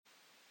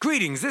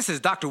Greetings, this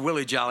is Dr.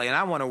 Willie Jolly, and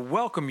I want to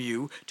welcome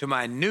you to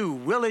my new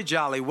Willie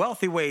Jolly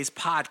Wealthy Ways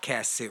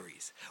podcast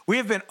series. We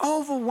have been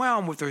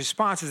overwhelmed with the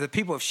responses that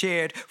people have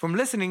shared from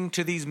listening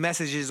to these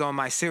messages on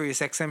my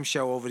SiriusXM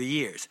show over the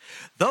years.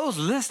 Those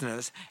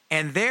listeners,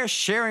 and they're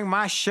sharing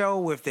my show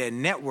with their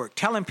network,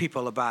 telling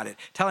people about it,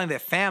 telling their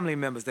family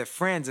members, their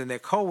friends, and their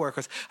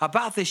coworkers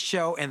about this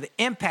show and the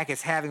impact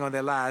it's having on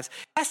their lives.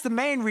 That's the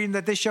main reason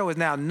that this show is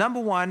now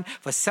 #1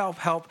 for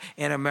self-help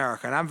in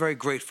America, and I'm very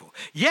grateful.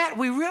 Yet,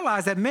 we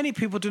realize that many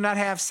people do not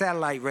have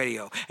satellite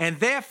radio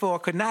and therefore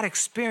could not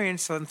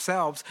experience for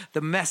themselves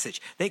the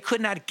message. They could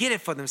not get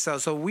it for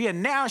themselves. So we are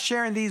now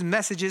sharing these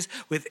messages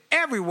with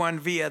everyone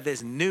via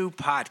this new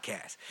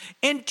podcast.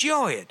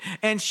 Enjoy it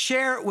and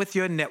share it with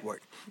your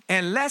network.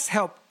 And let's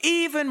help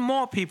even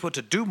more people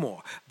to do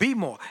more, be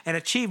more, and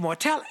achieve more.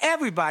 Tell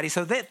everybody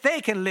so that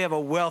they can live a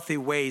Wealthy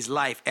Ways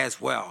life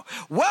as well.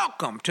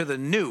 Welcome to the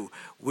new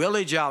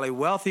Willie Jolly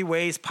Wealthy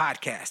Ways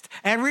podcast.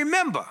 And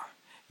remember,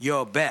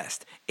 your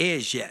best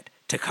is yet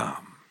to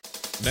come.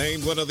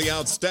 Named one of the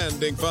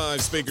outstanding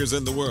 5 speakers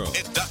in the world.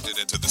 Inducted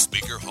into the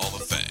Speaker Hall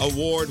of Fame.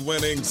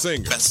 Award-winning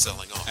singer.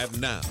 Best-selling author.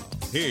 And now,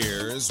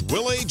 here's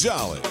Willie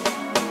Jolly.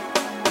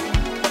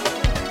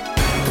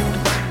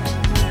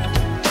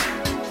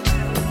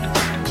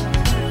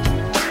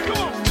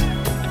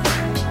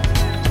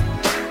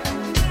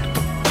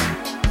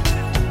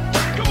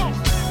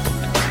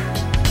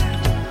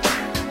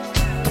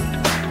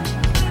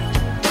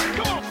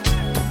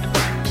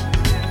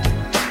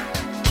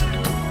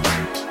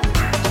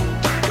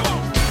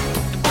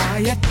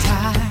 You're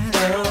tired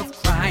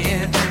of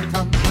crying and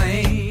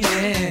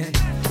complaining,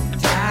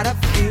 tired of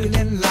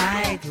feeling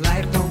like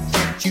life don't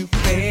treat you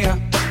fair.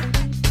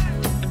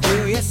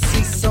 Do you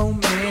see so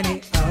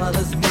many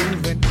others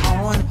moving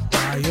on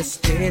while you're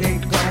steady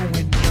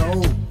going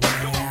nowhere?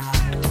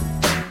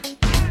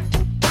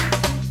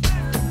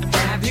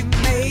 Have you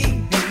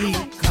maybe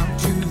come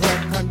to the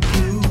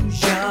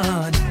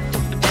conclusion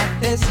that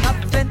there's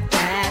nothing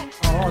at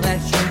all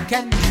that you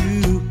can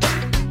do?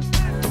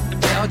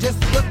 Well, just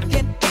look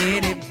in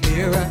any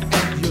mirror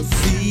and you'll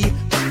see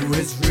who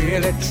is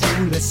really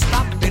truly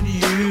stopping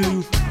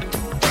you.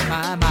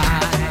 My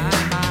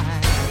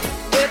mind.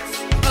 It's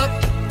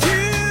up to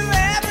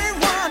every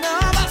one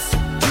of us to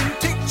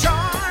take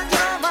charge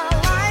of our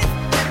life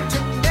and to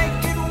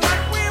make it what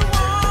we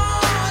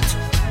want.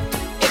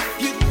 If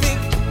you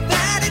think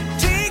that it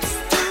takes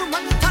too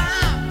much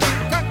time,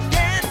 think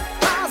again,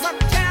 'cause I'm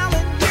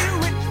telling you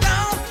it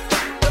don't.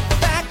 The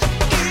fact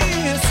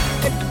is,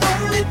 it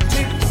only takes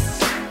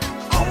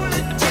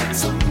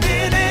a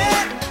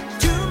minute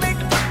to make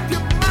up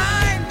your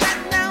mind that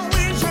now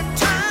is your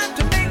time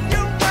to make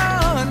your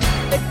run.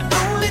 It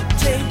only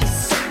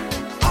takes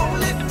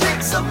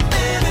a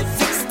minute,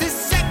 60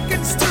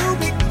 seconds to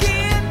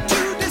begin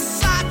to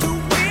decide to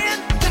win.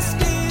 Just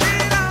get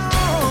it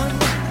on.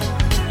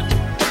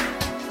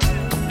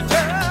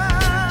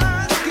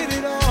 Just get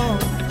it on.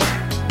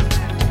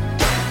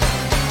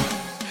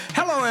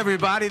 Hello,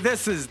 everybody.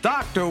 This is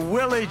Dr.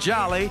 Willie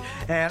Jolly,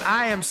 and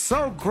I am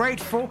so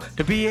grateful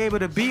to be able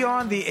to be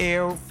on the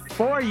air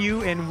for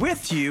you and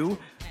with you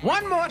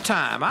one more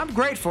time. I'm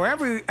grateful.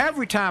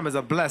 Every time is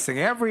a blessing.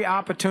 Every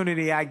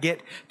opportunity I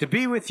get to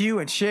be with you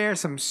and share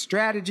some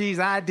strategies,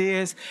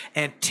 ideas,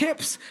 and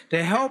tips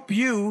to help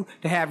you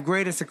to have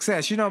greater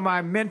success. You know,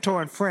 my mentor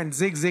and friend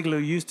Zig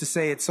Ziglar used to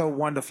say it so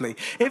wonderfully.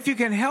 If you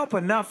can help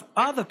enough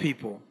other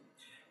people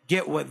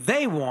get what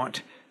they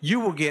want, you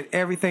will get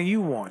everything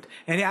you want.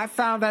 And I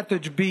found that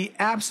to be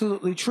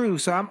absolutely true.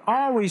 So I'm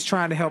always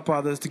trying to help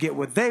others to get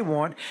what they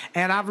want.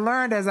 And I've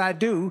learned as I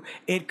do,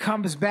 it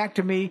comes back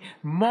to me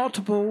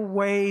multiple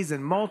ways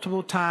and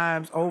multiple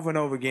times over and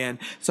over again.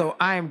 So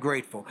I am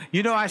grateful.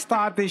 You know, I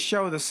start this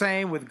show the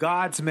same with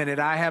God's Minute.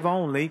 I have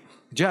only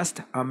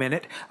just a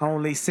minute,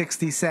 only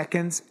 60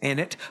 seconds in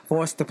it,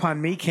 forced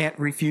upon me, can't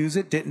refuse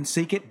it, didn't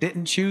seek it,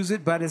 didn't choose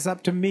it, but it's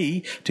up to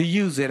me to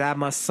use it. I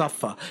must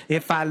suffer.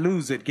 If I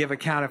lose it, give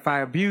account. If I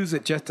abuse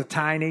it, just a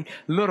tiny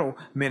little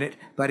minute,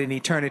 but an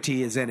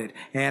eternity is in it.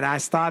 And I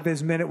start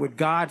this minute with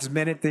God's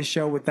Minute, this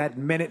show with that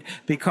minute,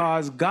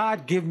 because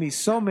God give me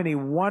so many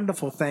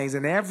wonderful things,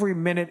 and every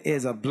minute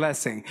is a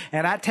blessing.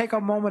 And I take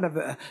a moment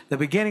of the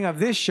beginning of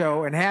this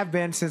show, and have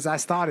been since I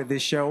started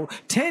this show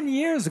 10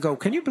 years ago.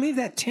 Can you believe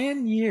that?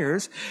 10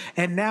 years,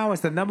 and now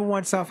it's the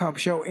 #1 self-help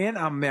show in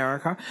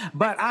America.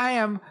 But I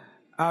am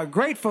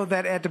grateful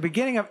that at the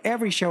beginning of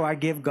every show I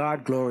give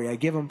God glory, I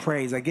give him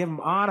praise, I give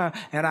him honor,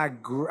 and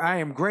I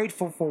am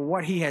grateful for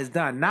what he has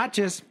done. Not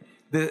just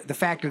the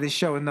fact that this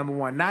show is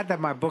 #1, not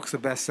that my books are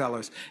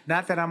bestsellers,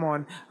 not that I'm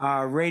on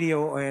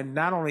radio, and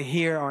not only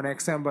here on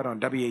XM but on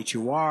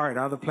WHUR and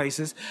other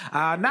places.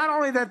 Not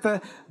only that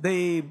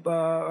the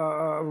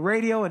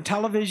radio and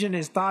television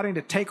is starting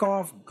to take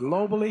off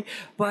globally,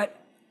 but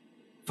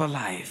for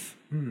life,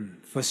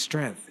 for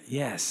strength,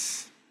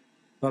 yes.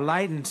 For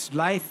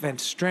life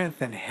and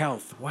strength and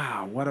health.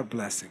 Wow, what a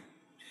blessing.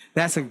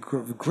 That's a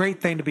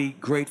great thing to be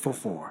grateful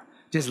for.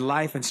 just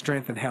life and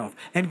strength and health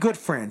and good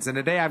friends. And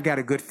today I've got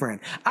a good friend.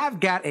 I've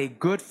got a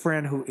good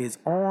friend who is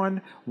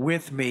on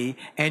with me,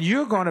 and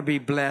you're going to be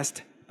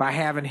blessed by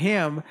having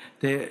him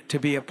to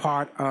be a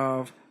part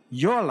of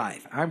your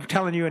life. I'm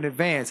telling you in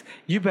advance,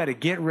 you better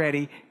get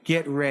ready,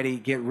 get ready,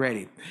 get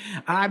ready.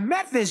 I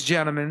met this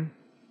gentleman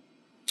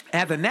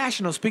at the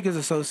National Speakers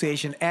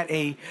Association at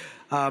a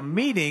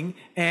meeting,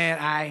 and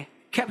I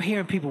kept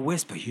hearing people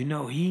whisper, you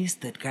know, he's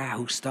the guy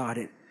who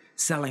started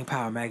Selling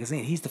Power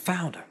magazine. He's the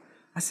founder.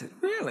 I said,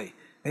 really?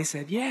 They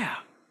said, yeah.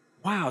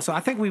 Wow. So I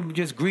think we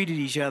just greeted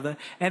each other.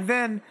 And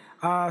then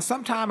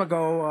some time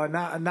ago,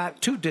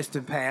 not too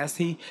distant past,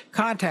 he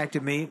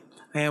contacted me,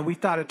 and we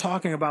started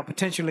talking about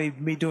potentially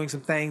me doing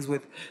some things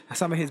with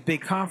some of his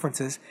big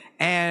conferences.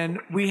 And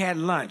we had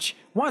lunch.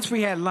 Once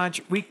we had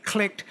lunch, we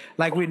clicked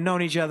like we'd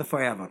known each other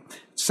forever.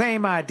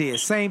 Same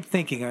ideas, same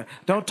thinking.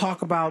 Don't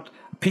talk about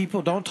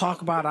people, don't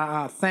talk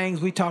about things.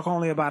 We talk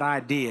only about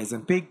ideas,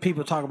 and big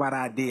people talk about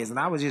ideas. And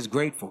I was just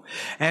grateful.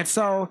 And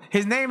so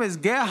his name is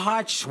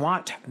Gerhard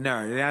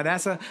Schwantner. Now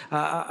that's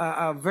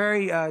a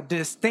very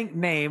distinct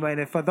name.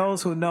 And for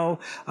those who know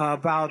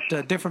about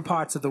different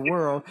parts of the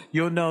world,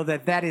 you'll know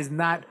that that is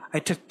not a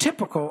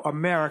typical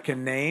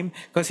American name,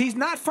 because he's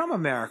not from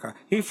America.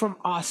 He's from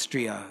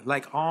Austria,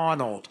 like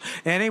Arnold.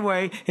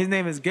 Anyway, his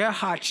name is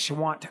Gerhard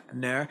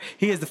Schwantner.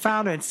 He is the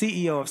founder and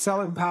CEO of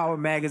Selling Power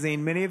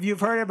magazine. Many of you have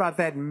heard about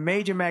that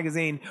major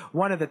magazine,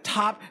 one of the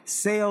top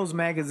sales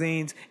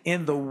magazines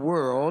in the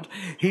world.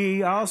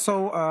 He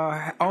also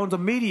owns a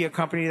media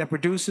company that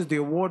produces the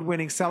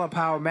award-winning Selling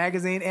Power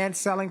magazine and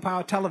Selling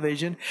Power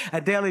television, a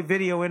daily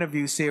video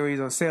interview series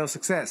on sales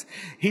success.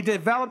 He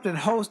developed and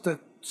hosts the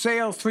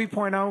Sales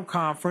 3.0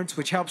 conference,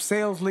 which helps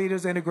sales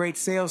leaders integrate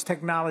sales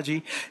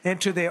technology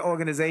into their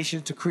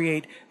organization to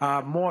create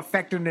more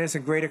effectiveness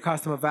and greater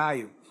customer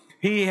value.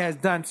 He has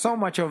done so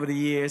much over the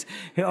years.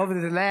 Over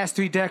the last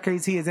 3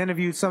 decades, he has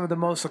interviewed some of the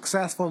most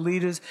successful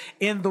leaders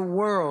in the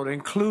world,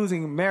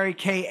 including Mary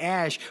Kay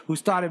Ash, who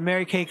started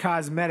Mary Kay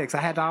Cosmetics. I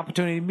had the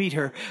opportunity to meet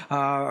her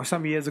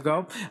some years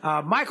ago.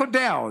 Michael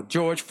Dell,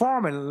 George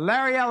Foreman,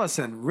 Larry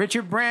Ellison,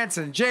 Richard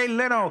Branson, Jay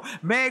Leno,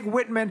 Meg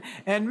Whitman,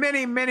 and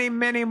many, many,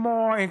 many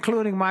more,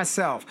 including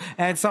myself.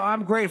 And so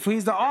I'm grateful.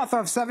 He's the author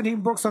of 17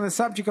 books on the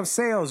subject of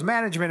sales,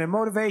 management, and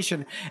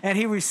motivation. And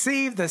he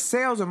received the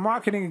Sales and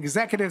Marketing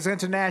Executives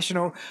International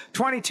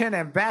 2010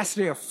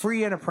 Ambassador of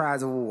Free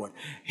Enterprise Award.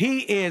 He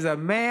is a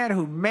man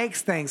who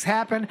makes things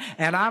happen,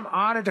 and I'm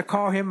honored to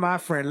call him my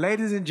friend.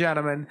 Ladies and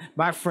gentlemen,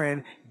 my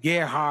friend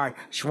Gerhard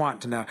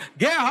Schwantner.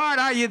 Gerhard,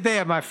 are you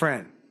there, my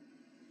friend?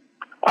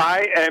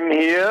 I am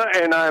here,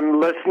 and I'm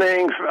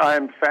listening.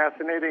 I'm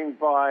fascinated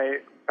by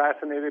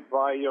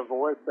your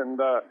voice and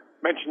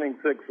mentioning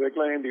Zig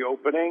Ziglar in the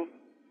opening.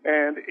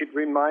 And it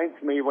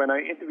reminds me when I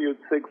interviewed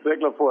Zig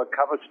Ziglar for a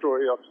cover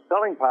story of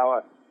Selling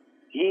Power,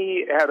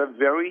 he had a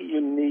very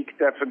unique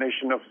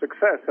definition of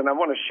success, and I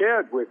want to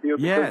share it with you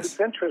because it's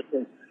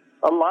interesting.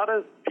 A lot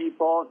of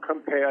people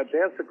compare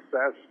their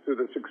success to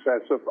the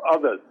success of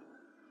others.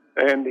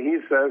 And he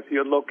says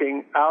you're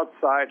looking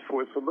outside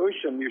for a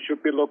solution. You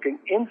should be looking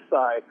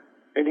inside.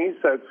 And he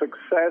said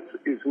success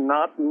is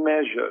not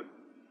measured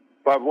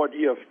by what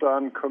you have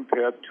done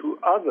compared to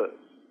others,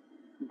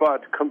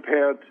 but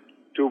compared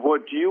to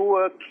what you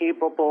were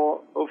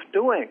capable of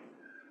doing.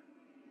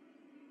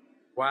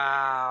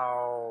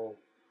 Wow.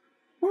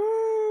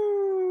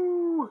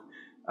 Woo!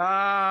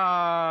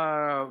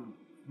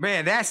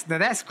 Man,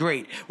 that's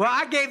great. Well,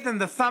 I gave them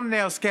the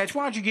thumbnail sketch.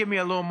 Why don't you give me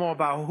a little more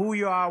about who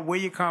you are, where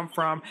you come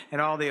from,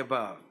 and all the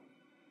above?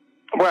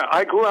 Well,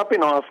 I grew up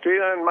in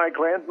Austria, and my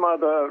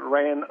grandmother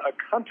ran a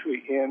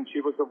country inn.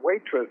 She was a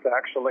waitress,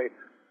 actually,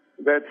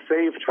 that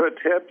saved her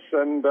tips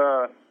and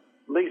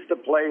leased a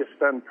place,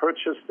 then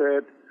purchased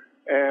it.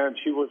 And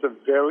she was a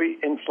very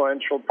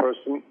influential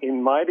person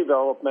in my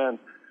development.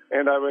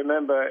 And I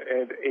remember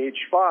at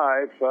age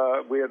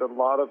 5, we had a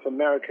lot of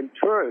American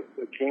tourists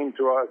that came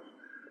to us,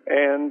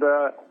 and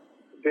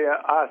they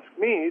asked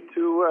me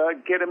to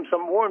get them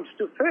some worms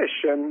to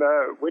fish, and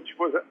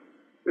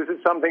this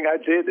is something I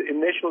did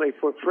initially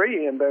for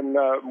free, and then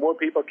more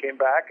people came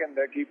back and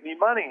they gave me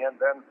money, and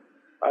then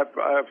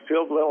I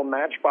filled little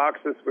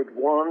matchboxes with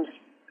worms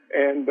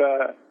and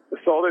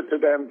sold it to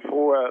them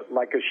for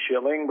like a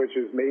shilling, which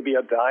is maybe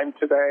a dime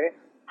today,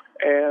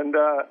 and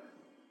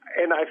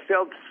I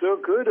felt so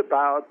good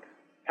about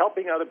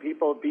helping other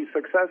people be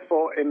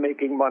successful and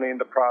making money in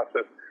the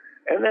process.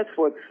 And that's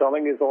what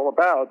selling is all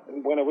about.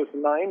 And when I was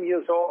 9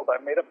 years old,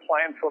 I made a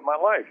plan for my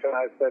life. And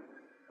I said,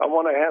 I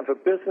want to have a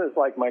business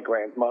like my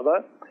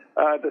grandmother.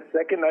 The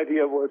second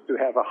idea was to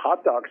have a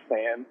hot dog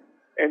stand.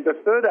 And the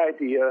third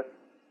idea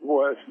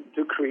was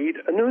to create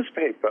a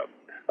newspaper.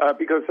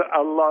 Because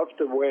I loved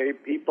the way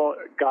people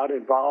got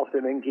involved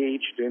and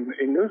engaged in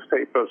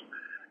newspapers.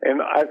 And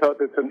I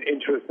thought it's an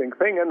interesting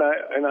thing. And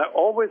I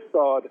always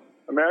thought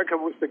America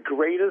was the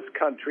greatest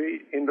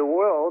country in the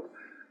world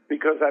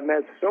because I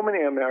met so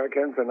many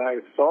Americans and I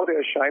saw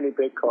their shiny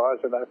big cars,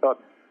 and I thought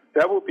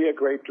that would be a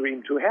great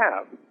dream to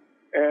have.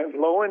 And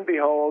lo and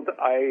behold,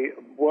 I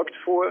worked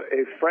for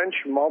a French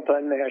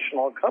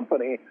multinational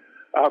company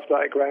after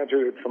I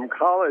graduated from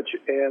college,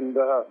 and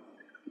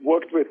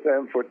worked with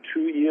them for 2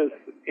 years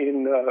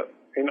in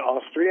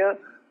Austria.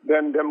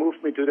 Then they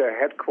moved me to their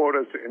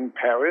headquarters in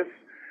Paris,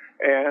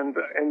 and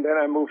then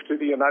I moved to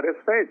the United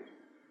States.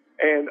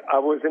 And I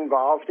was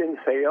involved in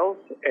sales,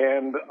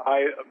 and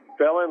I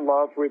fell in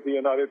love with the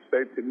United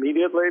States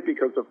immediately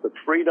because of the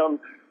freedom.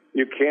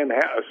 You can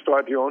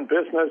start your own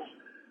business.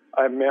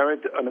 I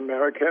married an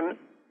American,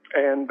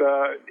 and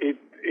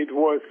it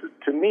was,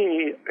 to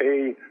me,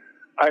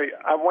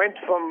 I went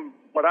from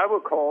what I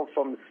would call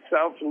from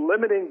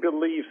self-limiting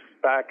beliefs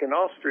back in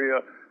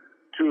Austria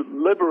to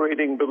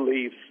liberating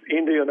beliefs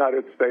in the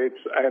United States,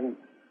 and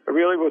I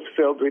really was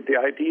filled with the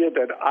idea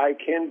that I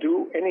can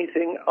do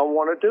anything I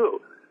want to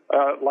do.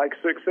 Like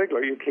Zig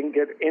Ziglar, you can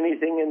get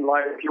anything in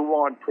life you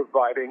want,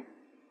 providing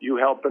you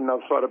help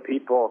enough other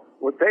people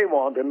what they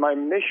want. And my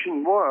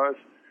mission was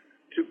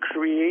to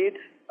create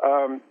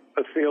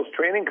a sales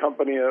training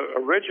company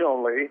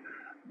originally,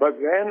 but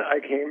then I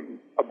came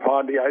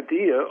upon the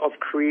idea of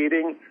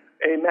creating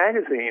a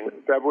magazine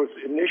that was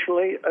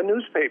initially a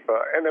newspaper,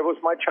 and it was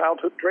my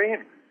childhood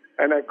dream.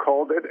 And I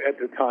called it, at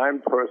the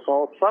time,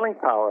 Personal Selling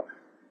Power.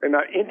 And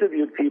I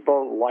interviewed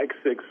people like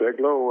Zig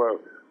Ziglar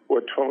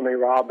or Tony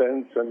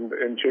Robbins and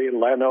Jay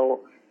Leno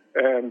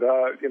and,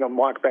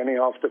 Mark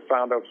Benioff, the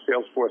founder of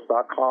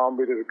Salesforce.com.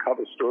 We did a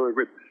cover story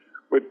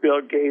with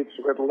Bill Gates,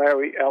 with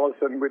Larry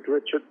Ellison, with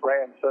Richard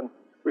Branson,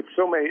 with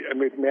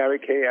with Mary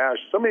Kay Ash,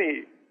 so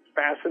many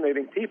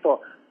fascinating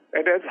people.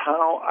 And that's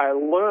how I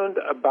learned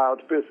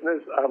about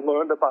business. I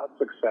learned about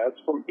success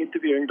from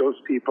interviewing those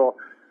people.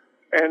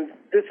 And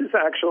this is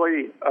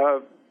actually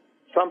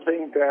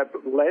something that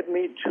led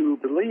me to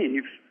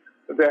believe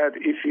that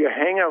if you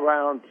hang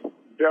around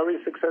very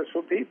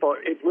successful people,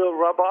 it will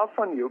rub off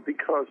on you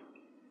because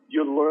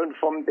you learn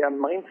from their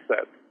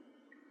mindset.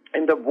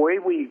 And the way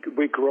we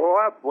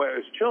grow up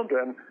as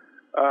children,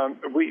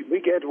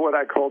 we get what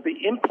I call the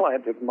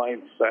implanted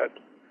mindset,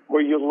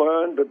 where you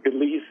learn the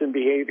beliefs and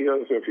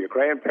behaviors of your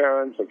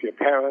grandparents, of your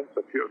parents,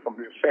 from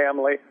your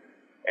family.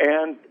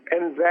 And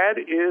that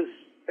is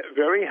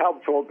very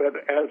helpful that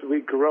as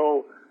we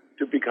grow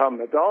to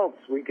become adults,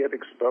 we get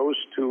exposed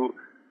to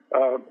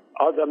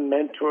other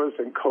mentors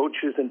and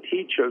coaches and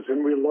teachers,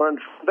 and we learn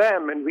from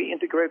them, and we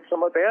integrate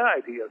some of their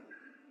ideas.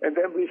 And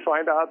then we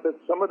find out that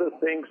some of the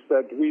things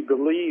that we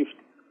believed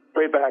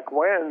way back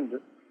when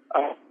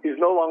is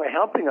no longer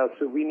helping us,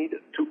 so we need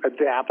to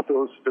adapt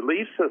those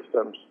belief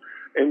systems,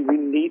 and we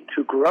need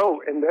to grow.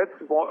 And that's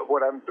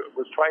what I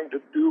was trying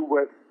to do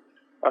with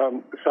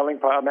Selling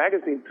Power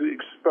Magazine, to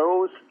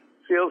expose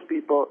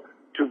salespeople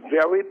to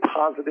very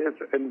positive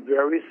and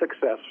very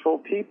successful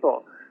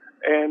people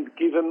and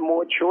give them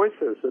more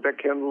choices so they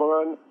can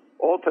learn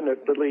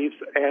alternate beliefs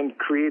and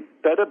create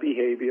better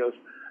behaviors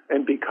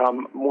and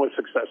become more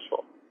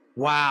successful.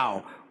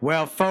 Wow.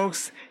 Well,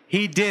 folks,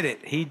 he did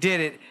it. He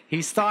did it.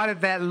 He started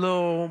that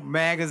little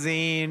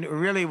magazine,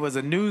 really was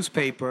a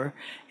newspaper,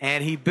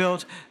 and he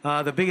built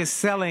the biggest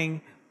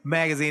selling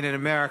magazine in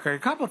America. A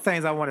couple of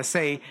things I want to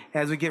say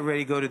as we get ready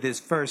to go to this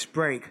first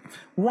break.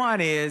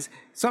 One is,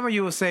 some of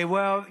you will say,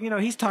 well,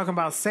 he's talking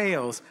about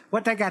sales.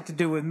 What that got to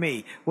do with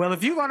me? Well,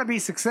 if you're going to be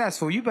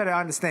successful, you better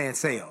understand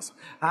sales.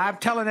 I'm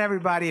telling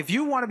everybody, if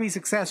you want to be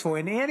successful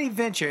in any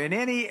venture, in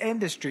any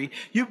industry,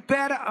 you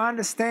better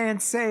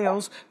understand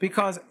sales,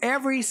 because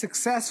every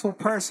successful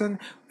person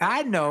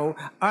I know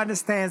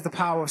understands the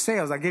power of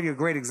sales. I'll give you a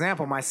great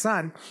example. My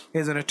son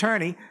is an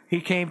attorney.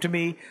 He came to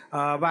me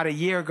about a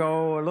year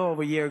ago, a little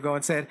over a year ago,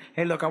 and said,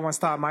 hey, look, I want to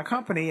start my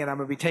company, and I'm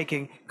going to be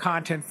taking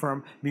content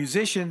from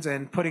musicians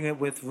and putting it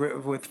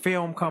with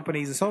film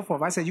companies and so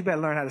forth. I said, you better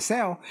learn how to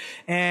sell.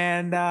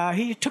 And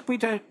he took me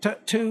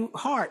to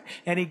heart,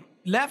 and he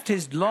left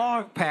his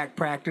law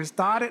practice,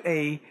 got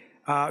a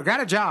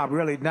job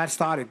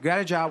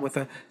with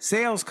a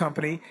sales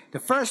company. The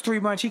first 3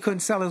 months, he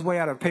couldn't sell his way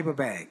out of a paper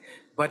bag.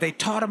 But they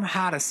taught him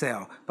how to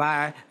sell.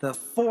 By the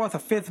 4th or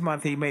 5th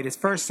month, he made his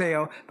first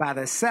sale. By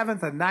the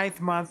 7th or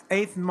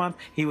 8th month,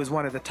 he was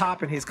one of the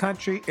top in his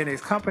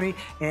company,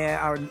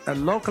 and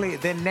locally,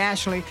 then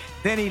nationally.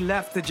 Then he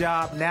left the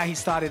job. Now he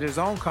started his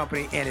own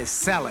company and is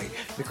selling,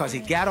 because he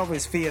got over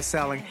his fear of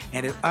selling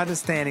and his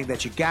understanding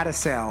that you got to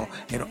sell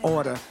in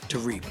order to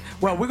reap.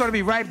 Well, we're going to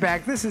be right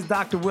back. This is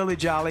Dr. Willie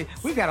Jolly.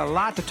 We've got a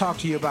lot to talk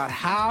to you about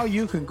how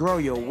you can grow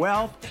your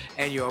wealth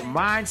and your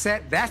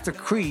mindset. That's the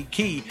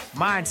key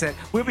mindset.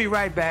 We'll be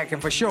right back,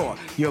 and for sure,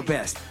 your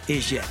best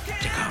is yet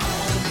to come.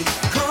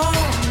 Call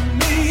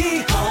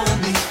me, call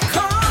me,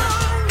 call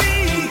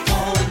me,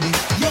 call me,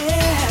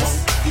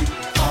 yes.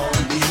 Call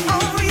me,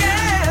 oh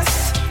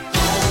yes.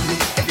 Call me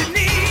if you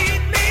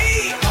need me.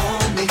 Call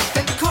me,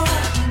 then call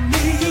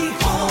me,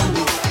 call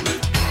me,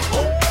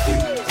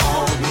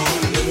 call me.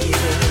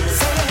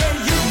 Say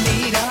you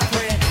need a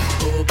friend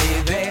who'll be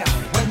there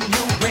when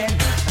you win.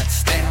 Let's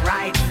stand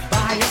right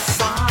by your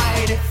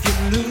side if you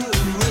lose.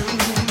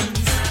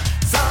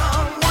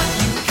 Someone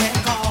you can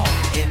call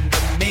in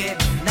the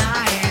midnight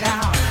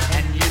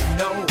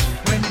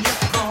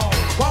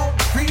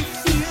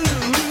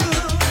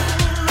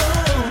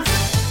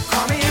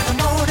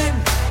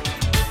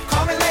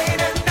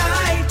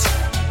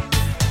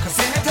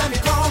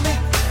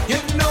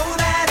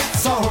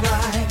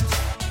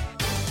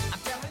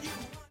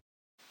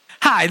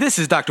Hi, this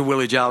is Dr.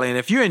 Willie Jolly, and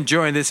if you're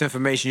enjoying this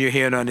information you're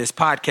hearing on this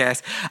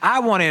podcast, I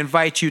want to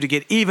invite you to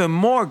get even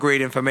more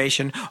great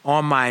information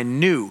on my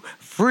new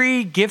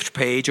free gift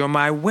page on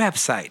my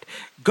website.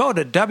 Go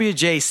to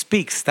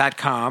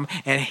wjspeaks.com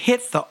and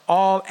hit the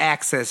All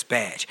Access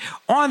badge.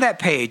 On that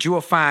page, you will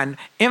find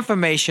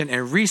information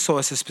and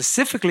resources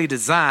specifically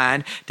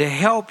designed to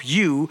help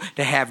you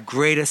to have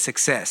greater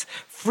success.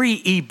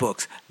 Free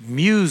ebooks,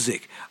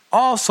 music,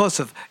 all sorts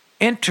of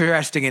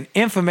interesting and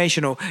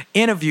informational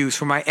interviews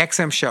from my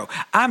XM show.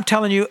 I'm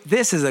telling you,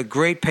 this is a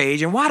great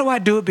page. And why do I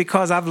do it?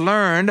 Because I've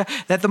learned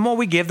that the more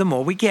we give, the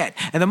more we get.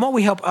 And the more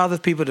we help other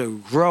people to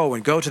grow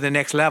and go to the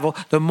next level,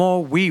 the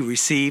more we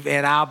receive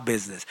in our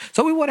business.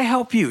 So we want to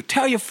help you.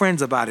 Tell your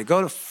friends about it. Go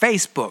to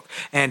Facebook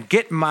and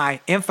get my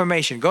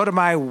information. Go to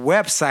my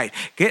website,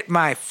 get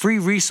my free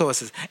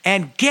resources,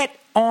 and get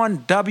on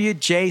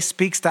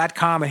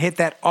wjspeaks.com and hit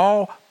that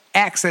All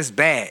Access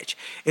badge.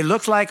 It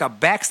looks like a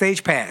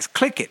backstage pass.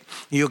 Click it.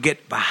 You'll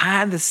get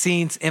behind the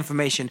scenes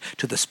information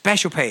to the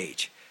special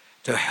page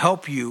to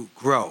help you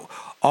grow.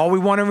 All we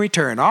want in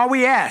return, all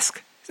we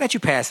ask is that you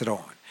pass it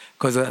on,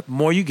 because the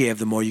more you give,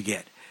 the more you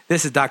get.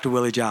 This is Dr.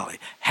 Willie Jolly.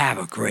 Have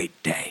a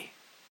great day.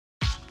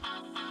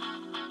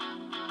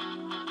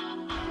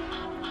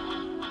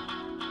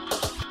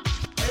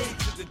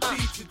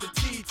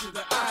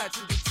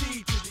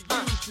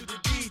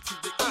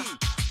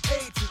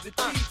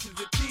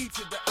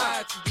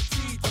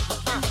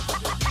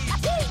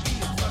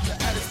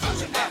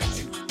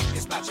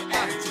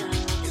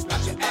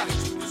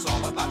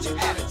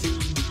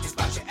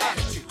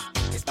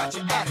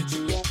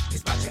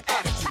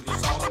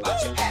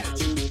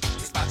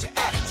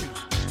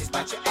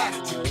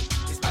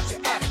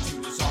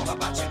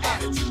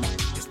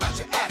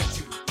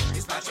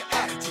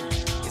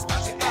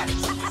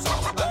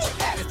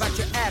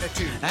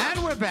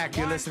 And we're back.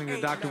 You're listening to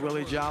Dr.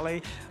 Willie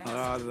Jolly,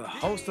 the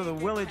host of the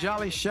Willie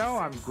Jolly Show.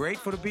 I'm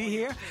grateful to be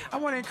here. I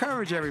want to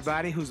encourage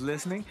everybody who's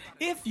listening,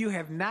 if you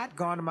have not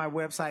gone to my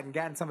website and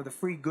gotten some of the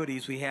free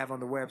goodies we have on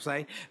the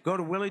website, go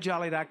to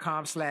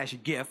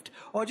williejolly.com/gift,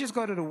 or just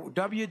go to the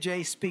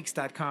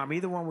wjspeaks.com.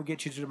 Either one will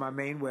get you to my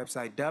main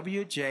website,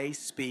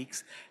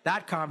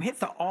 wjspeaks.com. Hit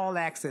the All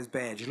Access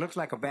badge. It looks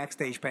like a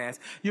backstage pass.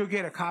 You'll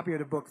get a copy of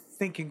the book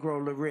Think and Grow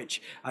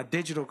Rich, a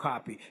digital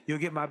copy. You'll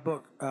get my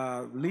book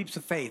Leaps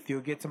of Faith.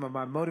 You'll get some of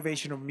my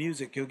motivational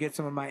music. You'll get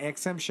some of my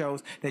XM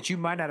shows that you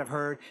might not have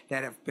heard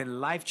that have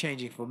been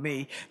life-changing for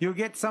me. You'll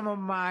get some of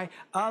my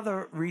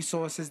other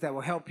resources that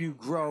will help you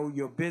grow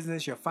your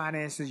business, your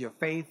finances, your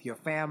faith, your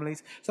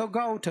families. So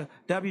go to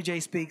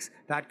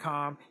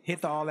wjspeaks.com,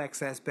 hit the All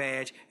Access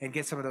badge, and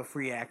get some of those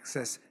free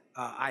access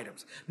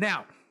items.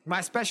 Now,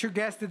 my special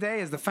guest today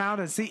is the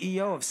founder and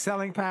CEO of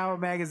Selling Power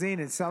Magazine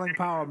and Selling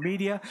Power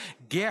Media,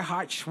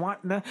 Gerhard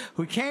Schwantner,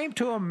 who came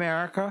to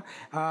America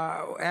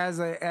as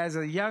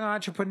a young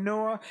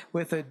entrepreneur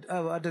with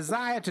a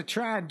desire to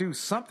try and do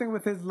something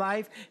with his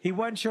life. He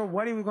wasn't sure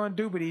what he was going to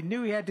do, but he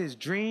knew he had this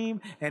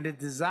dream and the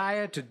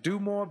desire to do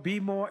more, be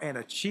more, and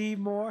achieve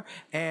more,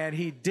 and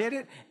he did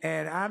it.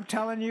 And I'm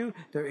telling you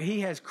that he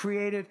has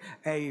created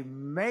a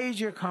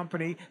major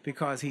company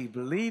because he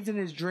believed in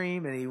his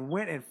dream and he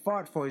went and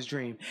fought for his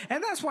dream.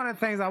 And that's one of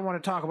the things I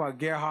want to talk about,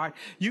 Gerhard.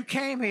 You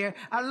came here.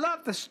 I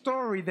love the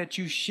story that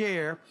you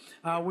share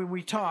when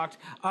we talked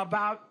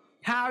about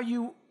how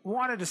you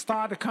wanted to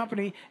start a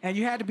company and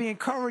you had to be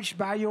encouraged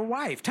by your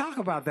wife. Talk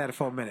about that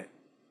for a minute.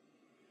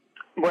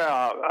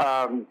 Well,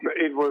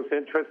 it was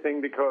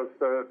interesting because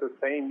the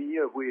same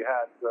year we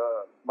had,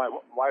 my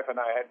wife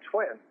and I had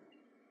twins.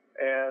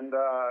 And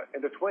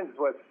the twins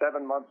were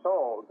 7 months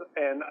old.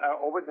 And I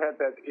always had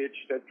that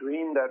itch, that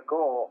dream, that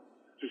goal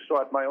to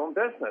start my own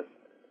business.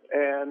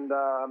 And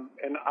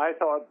I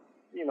thought,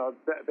 you know,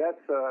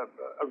 that's a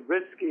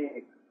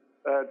risky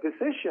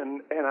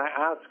decision. And I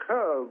asked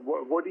her,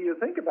 what do you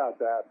think about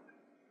that?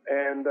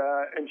 And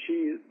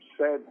she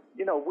said,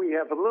 you know, we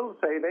have a little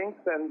savings,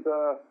 and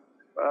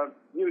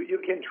you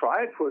can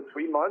try it for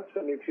 3 months,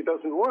 and if it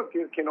doesn't work,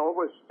 you can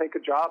always take a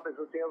job as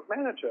a sales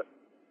manager.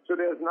 So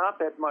there's not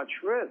that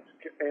much risk.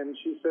 And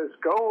she says,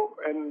 go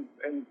and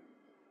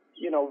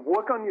you know,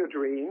 work on your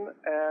dream,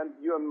 and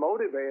you're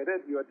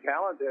motivated, you're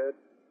talented.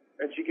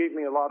 And she gave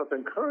me a lot of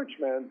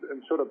encouragement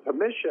and sort of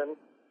permission.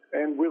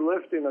 And we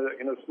lived in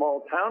a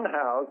small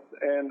townhouse,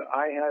 and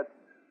I had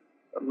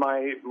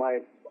my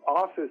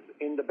office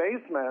in the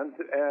basement,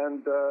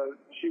 and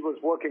she was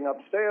working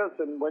upstairs.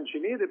 And when she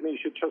needed me,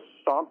 she just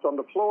stomped on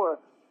the floor,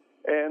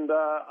 and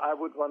I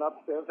would run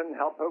upstairs and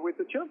help her with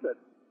the children.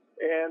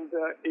 And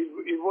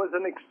it was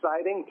an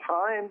exciting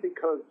time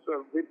because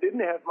we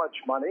didn't have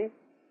much money,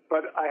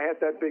 but I had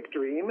that big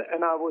dream,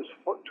 and I was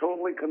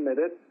totally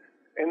committed.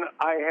 And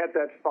I had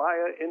that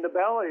fire in the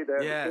belly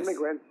that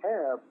immigrants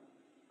have.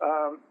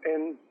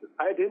 And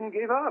I didn't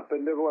give up.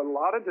 And there were a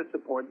lot of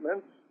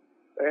disappointments.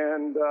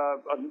 And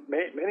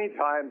many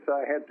times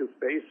I had to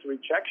face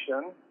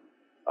rejection.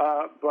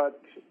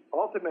 But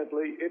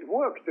ultimately it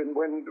worked. And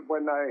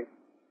when I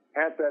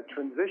had that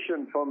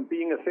transition from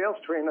being a sales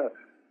trainer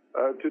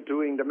to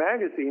doing the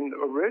magazine,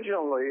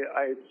 originally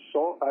I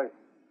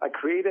I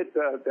created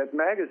that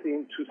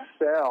magazine to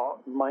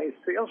sell my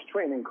sales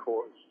training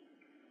course.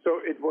 So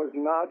it was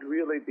not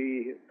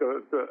really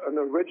an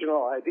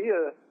original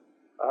idea.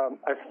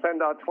 I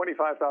sent out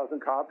 25,000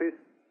 copies,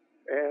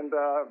 and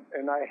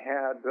I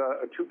had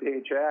a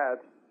 2-page ad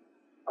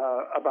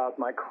about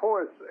my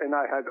course, and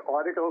I had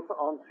articles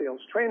on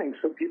sales training.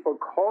 So people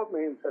called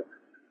me and said,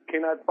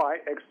 "Can I buy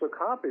extra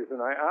copies?"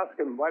 And I asked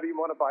him, "Why do you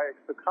want to buy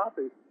extra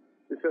copies?"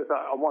 He says,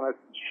 "I want to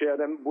share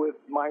them with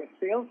my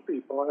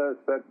salespeople." And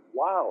I said,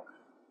 "Wow."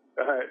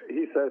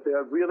 He said,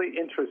 "They're really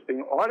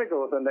interesting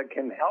articles and that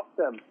can help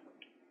them."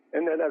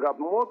 And then I got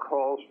more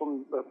calls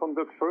from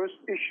the first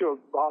issue of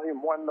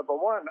Volume 1, Number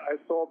 1. I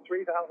sold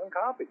 3,000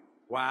 copies.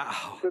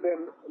 Wow. So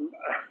then,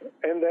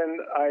 and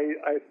then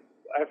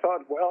I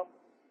thought, well,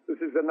 this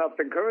is enough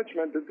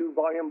encouragement to do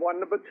Volume 1,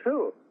 Number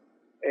 2.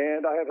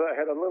 And I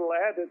had a little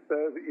ad that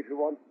says, if you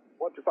want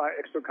to buy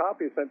extra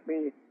copies, send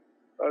me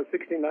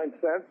 69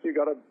 cents. You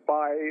got to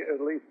buy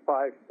at least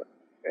 5.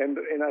 And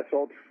I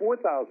sold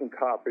 4,000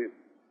 copies.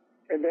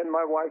 And then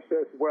my wife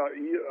says, "Well,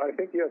 I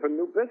think you have a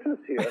new business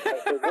here." I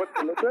said, "What's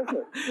the new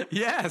business?"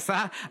 Yes,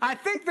 I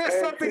think there's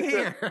something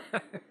here.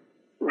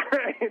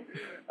 Right.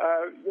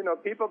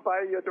 People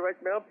buy your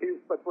direct mail piece,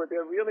 but what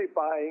they're really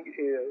buying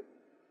is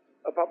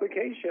a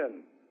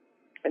publication.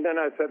 And then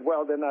I said,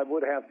 well, then I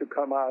would have to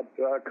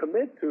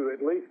commit to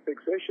at least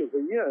 6 issues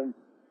a year. And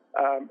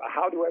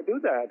how do I do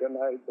that?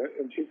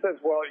 And she says,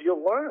 well,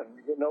 you'll learn.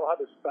 You know how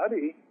to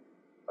study.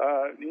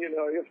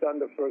 You've done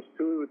the first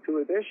two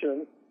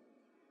editions.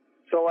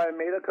 So I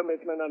made a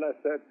commitment, and I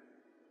said,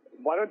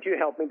 why don't you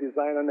help me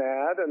design an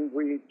ad? And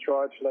we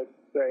charge, let's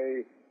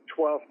say,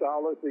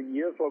 $12 a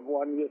year for a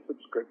 1-year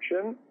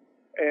subscription.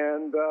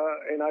 And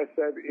I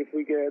said, if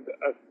we get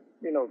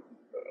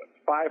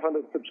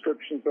 500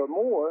 subscriptions or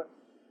more,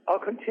 I'll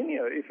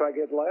continue. If I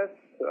get less,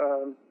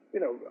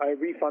 I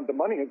refund the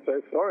money and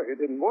say, sorry, it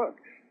didn't work.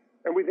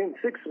 And within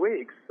 6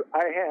 weeks,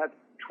 I had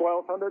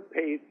 1,200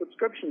 paid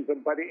subscriptions.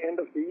 And by the end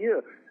of the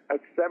year, at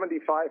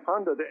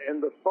 7,500,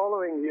 and the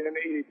following year in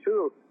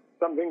 82,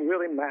 something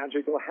really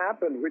magical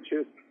happened, which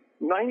is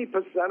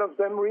 90% of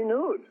them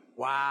renewed.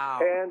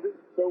 Wow. And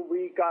so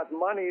we got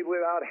money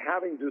without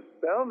having to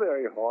sell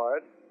very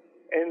hard.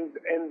 And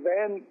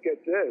then,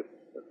 get this,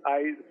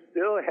 I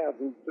still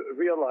haven't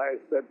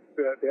realized that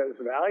there's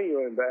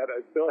value in that.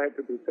 I still had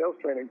to do sales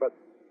training, but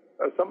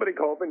somebody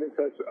called me and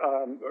says,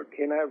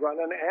 can I run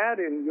an ad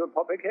in your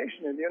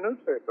publication, in your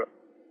newspaper?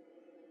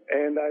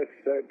 And I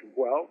said,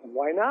 well,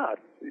 why not?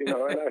 And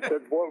I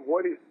said,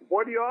 what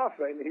do you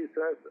offer? And he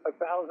says,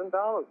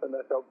 $1,000. And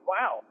I said,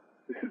 wow,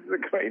 this is a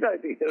great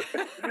idea.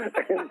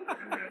 And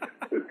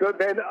so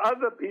then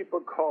other people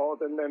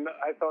called, and then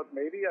I thought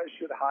maybe I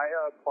should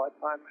hire a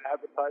part-time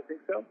advertising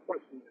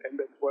salesperson, and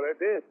that's what I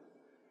did.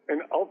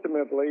 And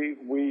ultimately,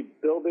 we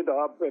built it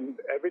up, and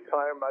every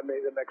time I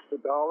made an extra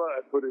dollar,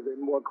 I put it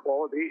in more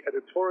quality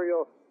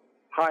editorial,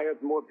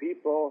 hired more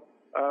people,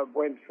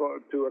 went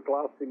to a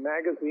glossy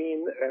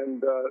magazine,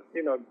 and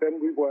then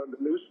we were on the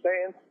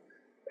newsstands.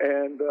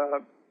 And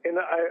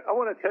I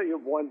want to tell you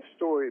one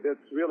story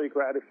that's really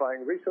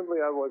gratifying. Recently,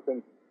 I was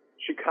in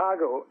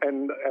Chicago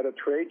and at a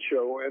trade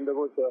show, and there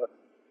was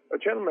a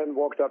gentleman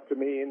walked up to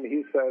me, and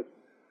he says,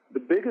 the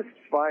biggest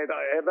fight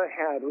I ever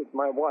had with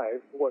my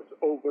wife was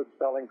over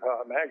Selling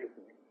Power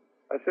magazine.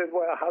 I said,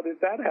 well, how did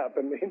that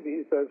happen? And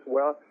he says,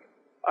 well,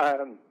 I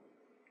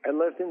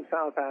lived in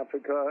South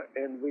Africa,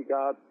 and we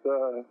got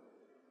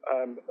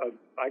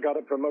I got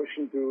a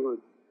promotion to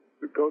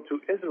go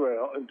to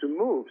Israel and to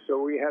move.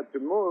 So we had to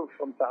move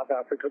from South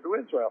Africa to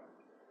Israel.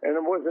 And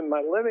it was in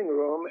my living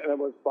room, and I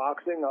was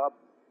boxing up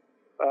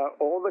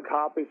all the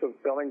copies of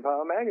Selling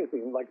Power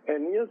magazine, like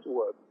 10 years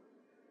worth.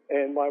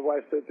 And my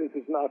wife said, this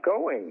is not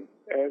going.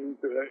 And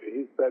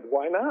he said,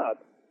 why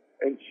not?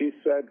 And she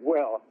said,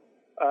 well,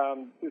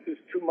 this is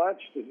too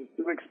much. This is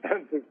too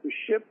expensive to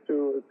ship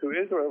to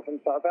Israel from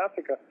South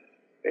Africa.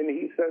 And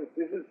he says,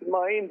 this is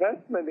my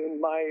investment in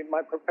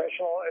my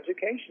professional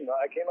education.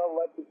 I cannot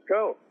let this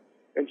go.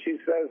 And she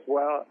says,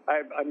 well,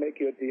 I make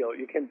you a deal.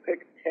 You can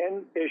pick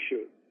 10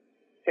 issues,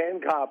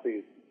 10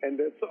 copies, and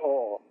that's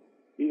all.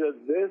 Either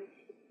this,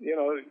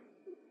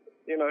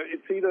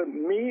 it's either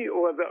me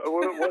or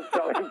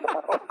Selling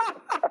Power.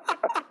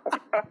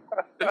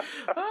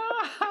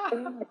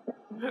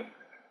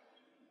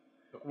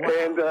 Wow.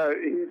 And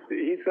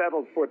he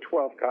settled for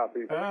 12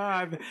 copies.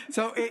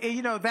 So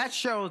that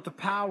shows the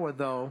power,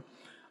 though,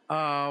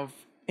 of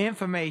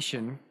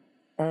information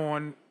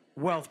on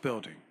wealth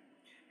building.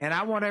 And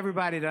I want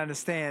everybody to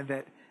understand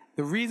that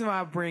the reason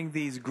why I bring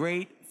these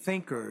great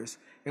thinkers is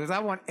because I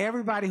want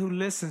everybody who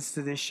listens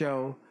to this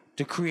show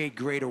to create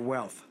greater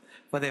wealth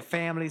for their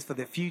families, for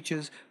their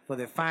futures, for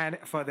their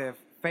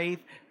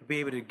faith, be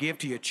able to give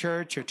to your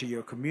church or to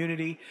your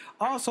community,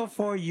 also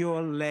for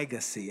your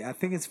legacy. I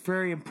think it's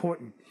very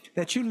important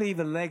that you leave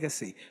a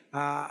legacy.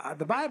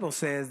 The Bible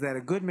says that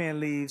a good man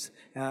leaves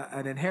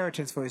an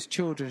inheritance for his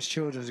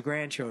children's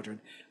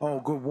grandchildren. Oh,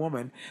 good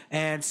woman.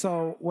 And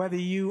so whether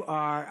you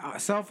are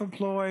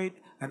self-employed,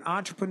 an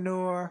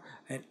entrepreneur,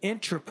 an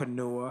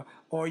intrapreneur,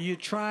 or you're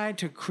trying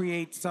to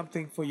create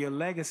something for your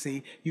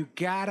legacy, you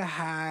gotta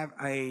have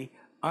a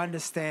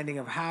understanding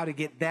of how to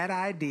get that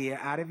idea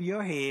out of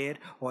your head,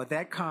 or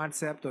that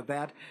concept, or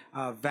that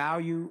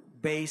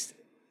value-based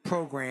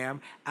program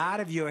out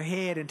of your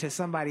head into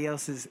somebody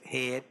else's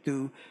head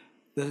through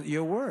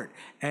your word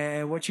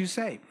and what you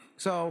say.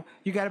 So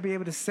you got to be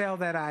able to sell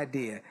that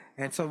idea.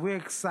 And so we're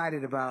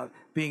excited about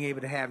being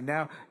able to have.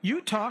 Now, you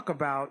talk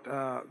about,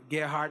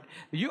 Gerhard,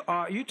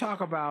 you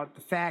talk about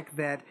the fact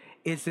that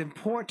it's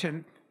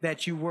important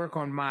that you work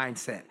on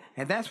mindset.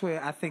 And that's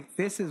where I think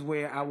this is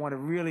where I want to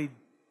really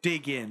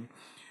dig in.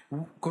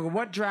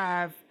 What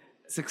drives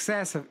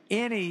success of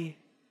any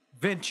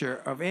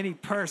venture, of any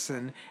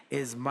person,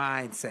 is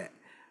mindset.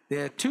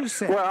 There are two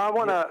sets. Well, I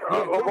want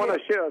to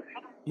share.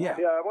 Yeah.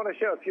 I want to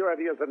share a few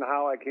ideas on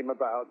how I came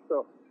about.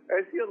 So,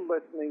 as you're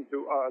listening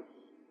to us,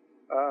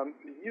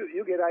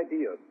 you get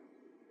ideas.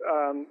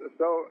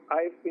 So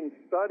I've been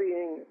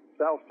studying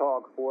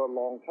self-talk for a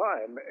long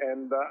time,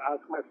 and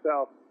ask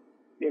myself,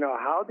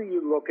 how do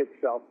you look at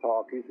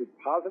self-talk? Is it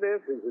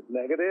positive? Is it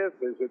negative?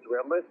 Is it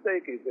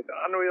realistic? Is it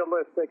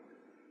unrealistic?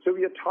 So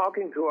we are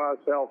talking to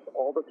ourselves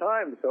all the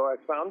time. So I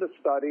found a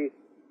study,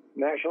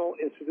 National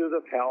Institute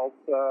of Health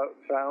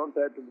found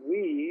that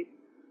we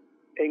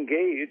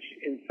engage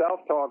in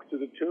self-talk to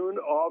the tune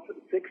of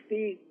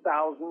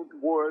 60,000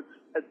 words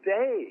a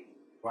day.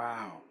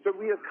 Wow. So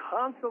we are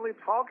constantly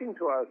talking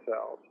to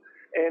ourselves,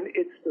 and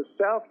it's the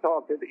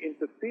self-talk that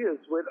interferes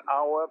with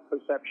our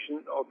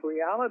perception of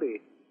reality.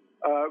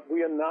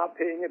 We are not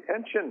paying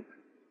attention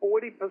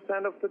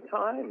 40% of the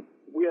time.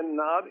 We are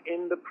not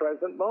in the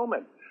present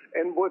moment.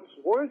 And what's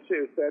worse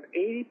is that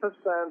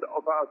 80%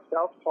 of our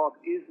self-talk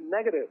is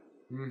negative.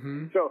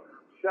 Mm-hmm. So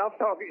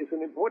self-talk is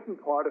an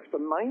important part of the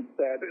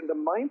mindset, and the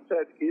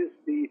mindset is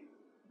the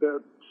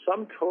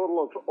sum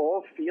total of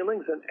all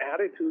feelings and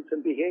attitudes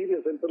and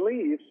behaviors and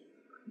beliefs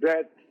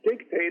that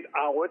dictate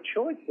our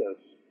choices.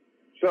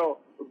 So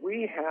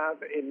we have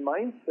a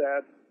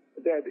mindset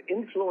that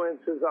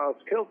influences our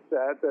skill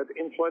set, that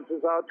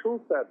influences our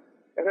tool set.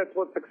 And that's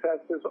what success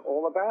is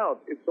all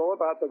about. It's all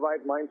about the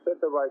right mindset,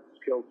 the right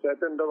skill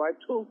set, and the right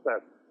tool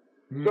set.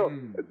 So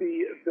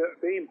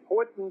the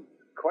important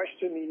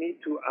question you need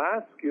to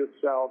ask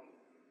yourself,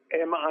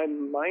 am I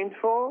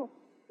mindful,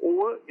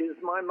 or is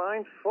my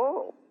mind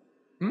full?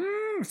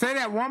 Say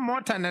that one more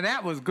time. Now,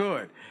 that was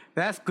good.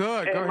 That's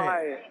good. Go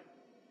ahead.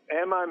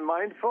 Am I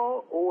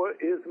mindful, or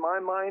is my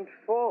mind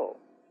full?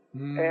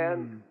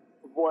 And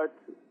what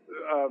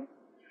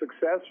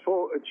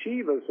successful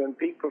achievers and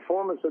peak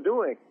performers are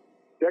doing,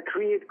 they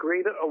create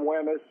greater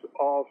awareness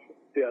of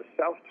their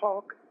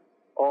self-talk,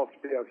 of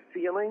their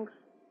feelings,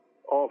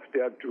 of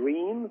their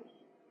dreams,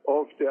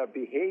 of their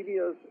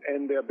behaviors,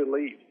 and their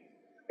beliefs.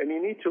 And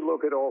you need to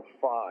look at all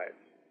five.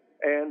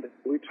 And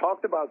we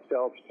talked about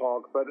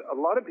self-talk, but a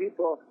lot of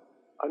people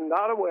are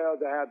not aware of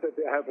that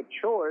they have a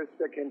choice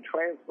that can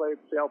translate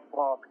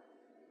self-talk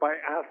by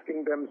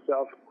asking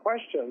themselves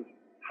questions.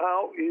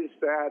 How is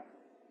that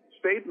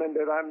statement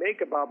that I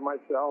make about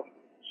myself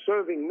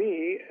serving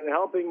me and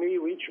helping me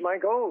reach my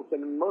goals?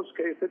 And in most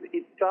cases,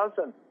 it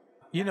doesn't.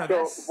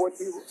 That's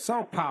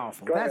so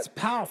powerful. That's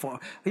powerful.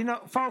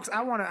 Folks,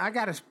 I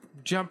got to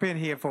jump in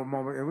here for a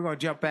moment, and we're going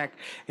to jump back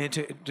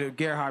into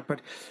Gerhard.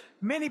 But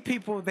many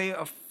people, they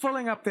are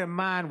filling up their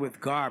mind with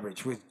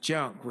garbage, with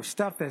junk, with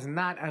stuff that's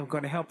not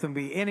going to help them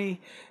be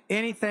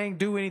anything,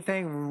 do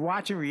anything.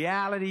 Watching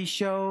reality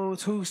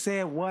shows, who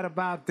said what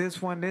about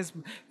this one,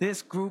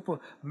 this group of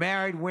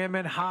married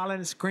women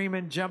hollering,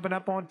 screaming, jumping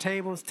up on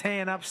tables,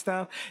 tearing up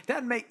stuff.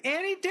 Doesn't make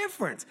any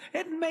difference.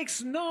 It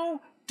makes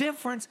no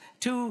difference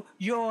to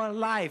your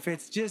life.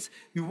 It's just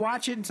you're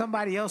watching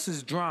somebody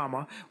else's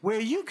drama where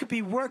you could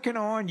be working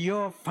on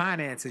your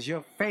finances,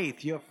 your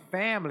faith, your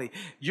family,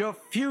 your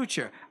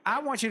future.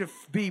 I want you to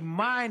be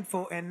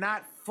mindful and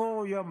not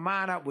fill your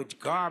mind up with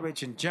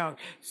garbage and junk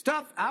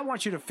stuff. I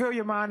want you to fill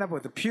your mind up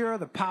with the pure,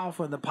 the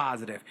powerful, and the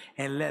positive,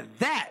 and let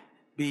that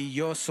be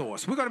your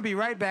source. We're going to be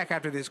right back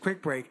after this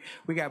quick break.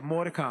 We got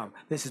more to come.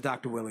 This is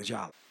Dr. Willie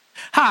Jolly.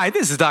 Hi,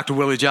 this is Dr.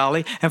 Willie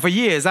Jolly, and for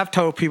years I've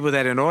told people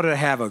that in order to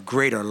have a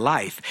greater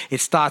life,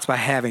 it starts by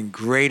having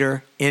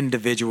greater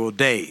individual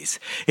days.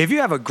 If you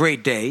have a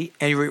great day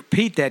and you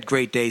repeat that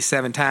great day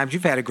 7 times,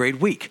 you've had a great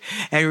week.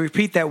 And you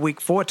repeat that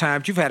week 4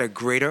 times, you've had a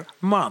greater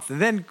month.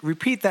 And then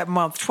repeat that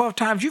month 12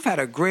 times, you've had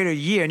a greater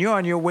year, and you're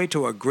on your way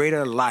to a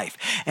greater life.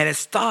 And it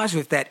starts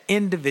with that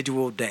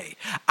individual day.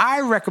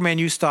 I recommend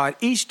you start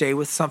each day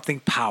with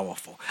something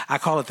powerful. I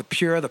call it the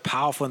pure, the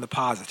powerful, and the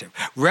positive.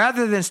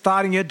 Rather than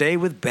starting your day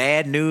with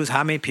bad news,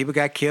 how many people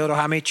got killed, or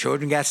how many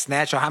children got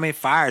snatched, or how many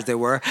fires there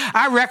were,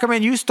 I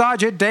recommend you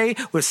start your day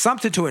with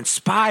something to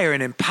inspire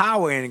and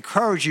empower and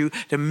encourage you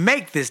to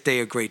make this day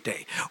a great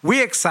day.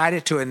 We're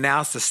excited to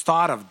announce the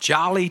start of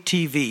Jolly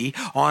TV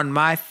on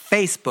my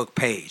Facebook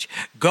page.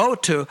 Go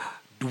to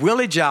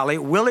Willie Jolly,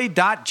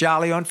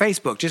 Willie.Jolly on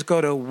Facebook. Just go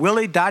to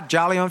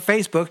Willie.Jolly on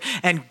Facebook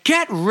and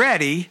get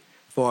ready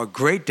for a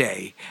great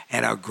day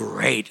and a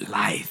great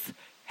life.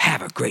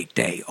 Have a great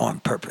day on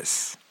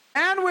purpose.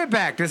 And we're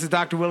back. This is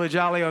Dr. Willie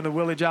Jolly on the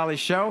Willie Jolly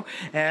Show,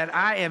 and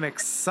I am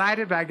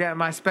excited. I got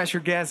my special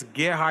guest,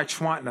 Gerhard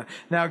Schwantner.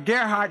 Now,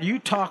 Gerhard, you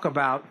talk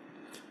about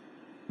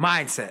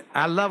mindset.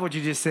 I love what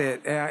you just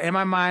said. Am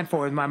I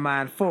mindful? Is my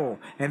mind full?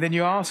 And then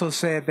you also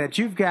said that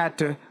you've got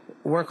to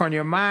work on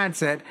your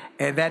mindset,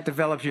 and that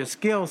develops your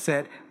skill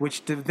set,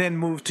 which then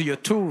moves to your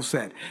tool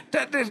set.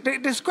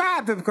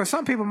 Describe them, because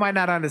some people might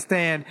not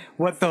understand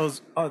what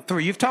those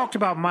three. You've talked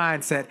about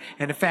mindset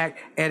and the fact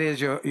it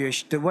is your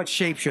what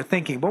shapes your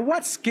thinking. But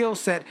what skill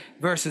set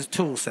versus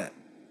tool set?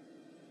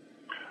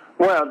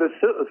 Well, the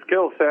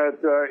skill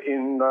set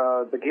in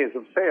the case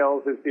of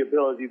sales is the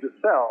ability to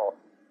sell.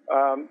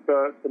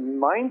 The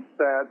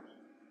mindset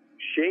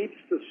shapes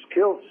the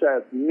skill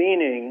set,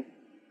 meaning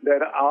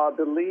that our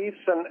beliefs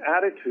and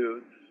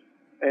attitudes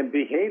and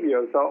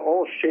behaviors are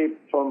all shaped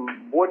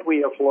from what we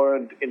have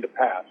learned in the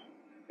past.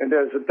 And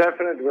there's a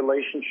definite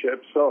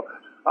relationship. So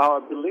our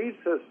belief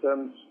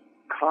systems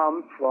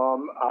come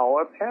from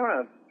our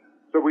parents.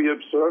 So we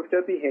observe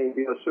their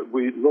behaviors,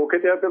 we look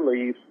at their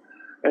beliefs,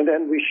 and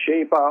then we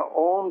shape our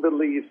own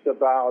beliefs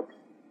about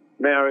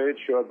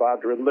marriage or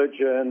about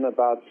religion,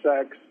 about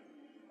sex,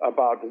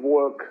 about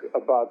work,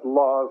 about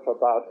love,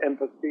 about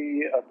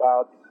empathy,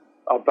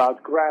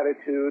 about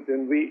gratitude,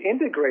 and we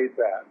integrate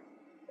that.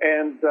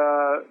 And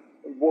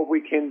what we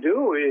can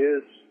do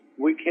is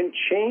we can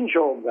change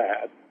all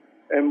that.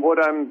 And what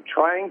I'm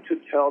trying to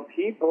tell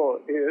people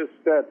is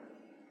that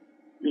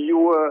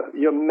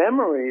your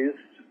memories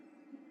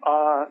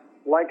are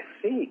like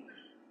seeds,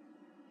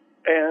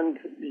 and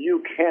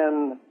you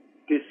can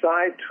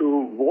decide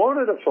to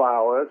water the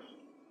flowers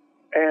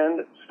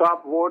and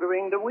stop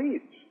watering the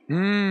weeds.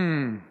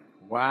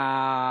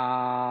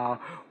 Wow.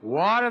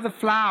 Water the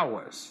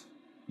flowers,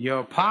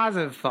 your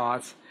positive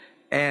thoughts,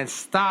 and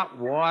stop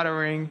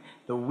watering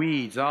the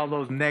weeds, all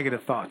those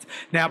negative thoughts.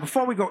 Now,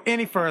 before we go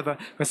any further,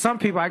 because some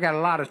people, I got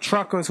a lot of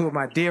truckers who are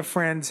my dear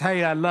friends.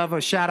 Hey, I love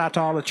her. Shout out to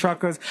all the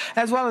truckers,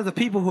 as well as the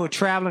people who are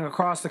traveling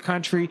across the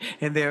country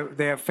in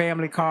their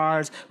family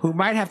cars who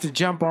might have to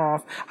jump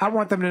off. I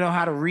want them to know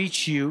how to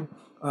reach you.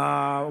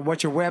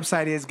 What your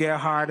website is,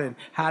 Gerhard, and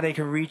how they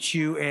can reach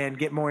you and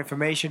get more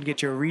information,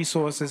 get your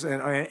resources,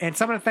 and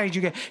some of the things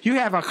you get. You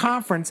have a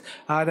conference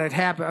that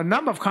happen, a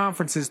number of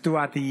conferences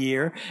throughout the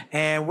year.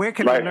 And where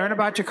can they learn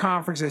about your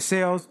conferences,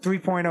 Sales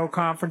 3.0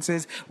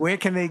 conferences? Where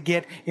can they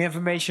get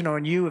information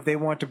on you if they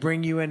want to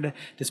bring you in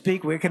to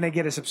speak? Where can they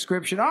get a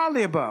subscription? All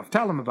the above.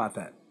 Tell them about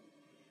that.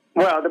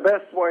 Well, the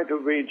best way to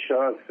reach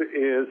us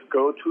is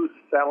go to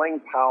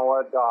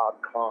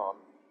sellingpower.com.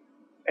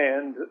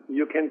 And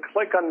you can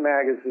click on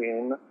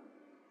magazine,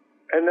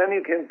 and then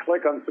you can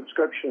click on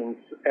subscriptions.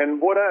 And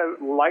what I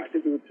like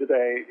to do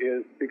today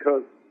is,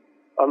 because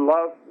I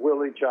love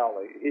Willie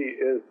Jolly, he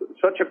is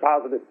such a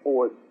positive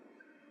force,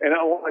 and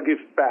I want to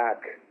give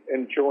back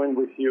and join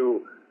with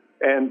you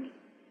and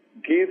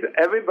give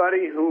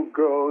everybody who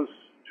goes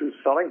to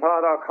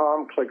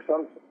sellingpower.com, clicks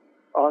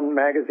on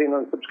magazine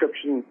on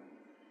subscription,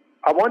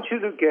 I want you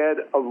to get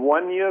a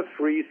 1-year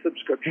free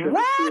subscription.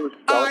 What?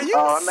 Are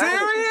you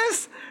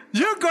serious?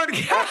 You're going to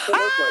get...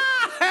 Absolutely.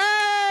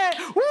 Hey!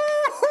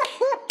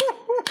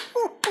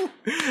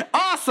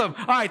 Awesome.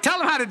 All right, tell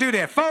them how to do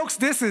that. Folks,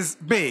 this is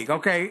big,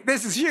 okay?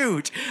 This is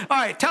huge. All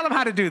right, tell them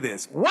how to do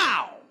this.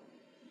 Wow.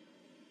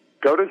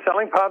 Go to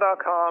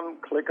sellingpower.com,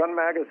 click on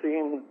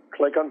magazine,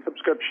 click on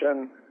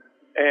subscription,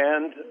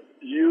 and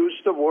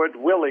use the word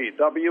Willie,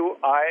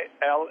 W-I-L-L-I-E,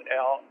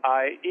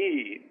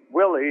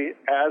 Willie,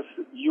 as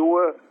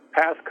your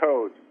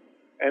passcode.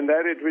 And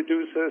that it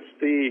reduces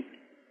the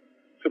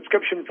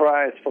subscription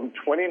price from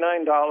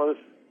 $29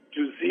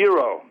 to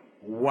 $0.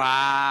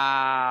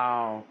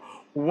 Wow.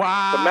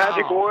 Wow.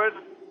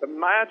 The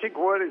magic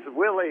word is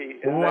Willie,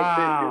 and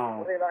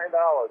wow. that's it. It's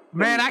 $29.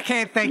 Man, I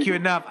can't thank you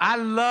enough. I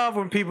love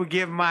when people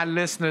give my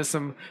listeners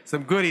some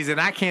goodies, and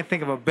I can't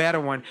think of a better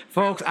one.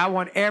 Folks, I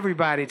want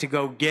everybody to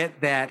go get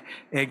that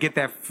and get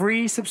that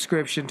free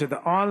subscription to the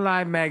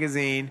online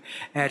magazine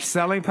at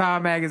Selling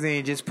Power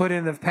Magazine. Just put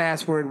in the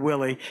password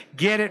Willie.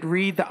 Get it,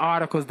 read the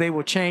articles. They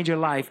will change your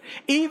life.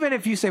 Even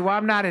if you say, well,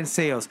 I'm not in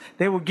sales,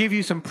 they will give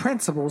you some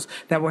principles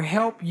that will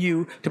help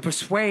you to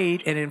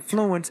persuade and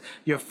influence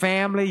your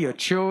family, your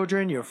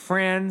children, your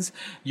friends,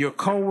 your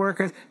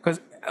coworkers,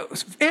 because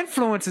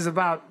influence is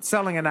about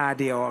selling an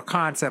idea or a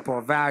concept or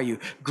a value.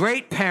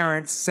 Great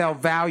parents sell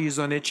values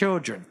on their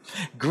children.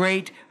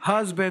 Great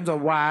husbands or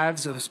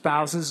wives or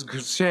spouses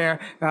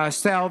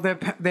sell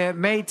their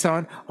mates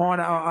on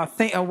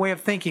a way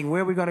of thinking,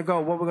 where we're going to go,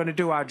 what we're going to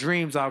do, our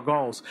dreams, our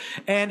goals.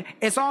 And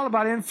it's all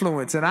about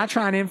influence. And I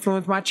try and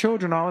influence my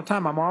children all the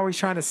time. I'm always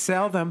trying to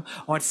sell them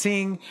on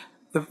seeing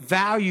the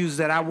values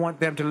that I want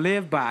them to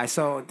live by.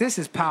 So this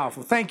is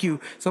powerful. Thank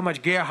you so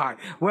much, Gerhard.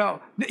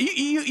 Well,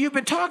 you've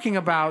been talking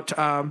about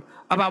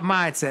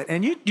mindset,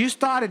 and you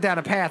started down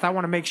a path. I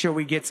want to make sure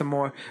we get some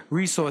more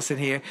resource in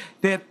here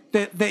that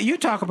you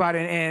talk about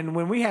it. And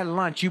when we had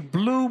lunch, you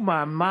blew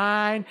my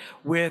mind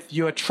with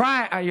your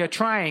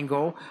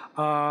triangle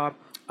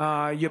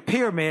your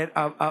pyramid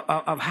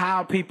of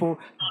how people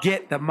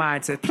get the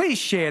mindset. Please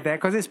share that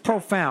because it's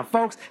profound.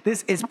 Folks,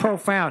 this is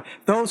profound.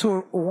 Those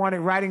who are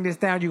writing this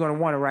down, you're going to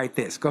want to write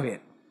this. Go ahead.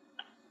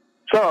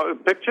 So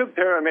picture a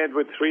pyramid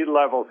with 3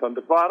 levels. On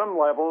the bottom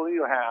level,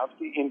 you have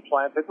the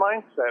implanted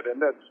mindset, and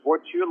that's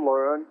what you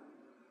learn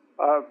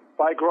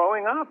by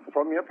growing up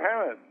from your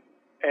parents.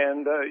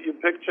 And you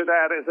picture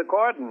that as a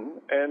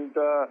garden, and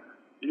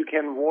you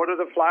can water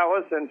the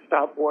flowers and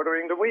stop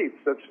watering the weeds.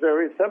 That's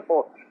very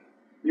simple.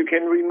 You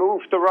can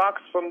remove the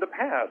rocks from the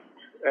past.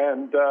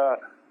 And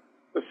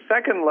the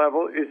second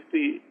level is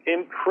the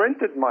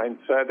imprinted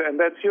mindset, and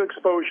that's your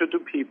exposure to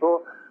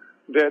people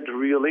that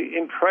really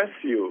impress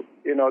you.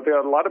 You know, there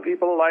are a lot of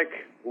people like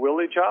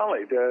Willie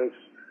Jolly. There's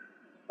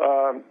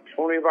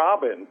Tony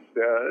Robbins.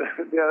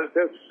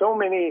 There's so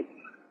many,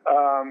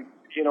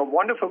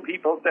 wonderful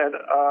people that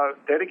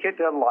dedicate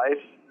their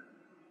lives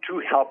to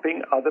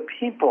helping other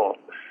people.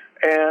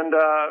 And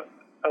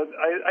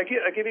I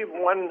give you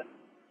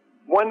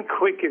one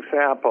quick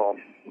example.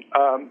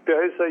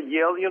 There is a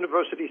Yale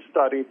University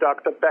study.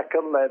 Dr. Becca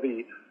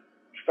Levy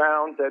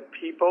found that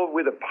people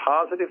with a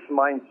positive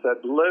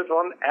mindset live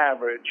on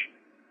average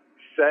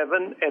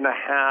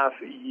 7.5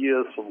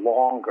 years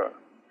longer.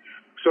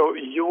 So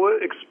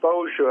your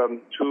exposure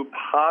to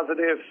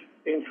positive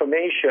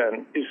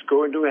information is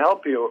going to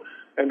help you.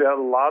 And there are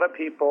a lot of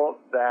people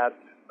that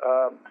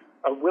are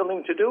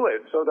willing to do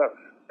it. So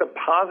the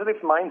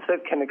positive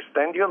mindset can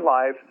extend your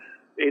life.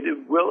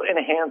 It will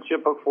enhance your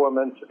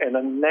performance, and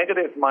a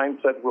negative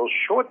mindset will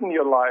shorten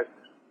your life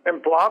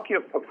and block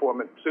your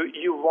performance. So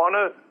you want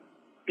to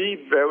be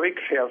very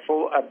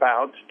careful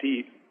about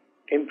the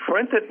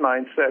imprinted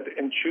mindset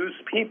and choose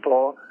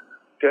people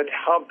that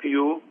help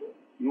you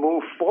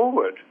move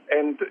forward.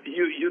 And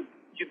you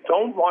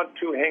don't want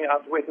to hang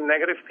out with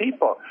negative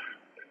people.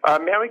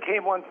 Mary Kay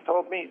once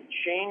told me,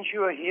 change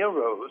your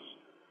heroes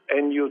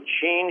and you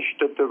change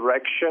the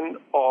direction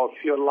of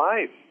your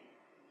life.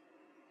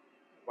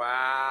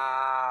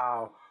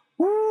 Wow.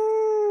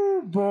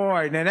 Woo,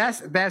 boy. Now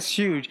that's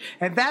huge.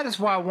 And that is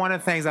why one of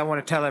the things I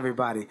want to tell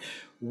everybody,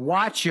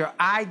 watch your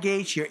eye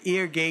gates, your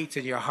ear gates,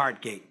 and your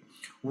heart gate.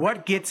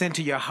 What gets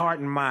into your heart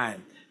and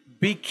mind?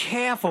 Be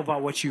careful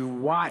about what you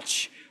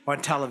watch on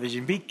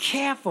television. Be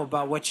careful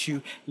about what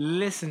you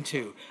listen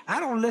to. I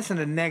don't listen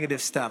to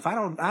negative stuff. I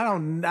don't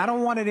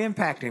want it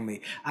impacting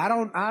me. I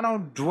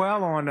don't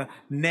dwell on the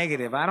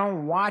negative. I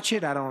don't watch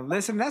it. I don't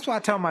listen. That's why I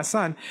tell my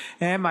son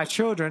and my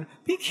children,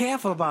 be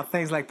careful about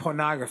things like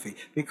pornography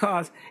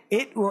because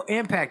it will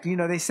impact. You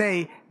know, they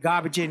say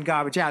garbage in,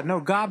 garbage out. No,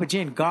 garbage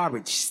in,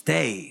 garbage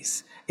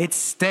stays. It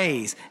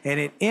stays and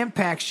it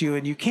impacts you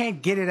and you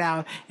can't get it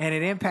out, and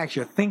it impacts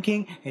your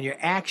thinking and your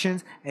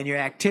actions and your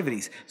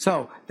activities.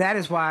 So that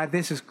is why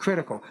this is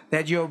critical,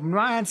 that your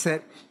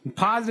mindset,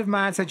 positive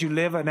mindset, you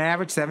live an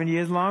average 7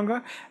 years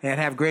longer and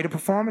have greater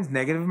performance.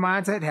 Negative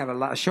mindset, have a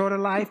lot shorter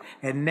life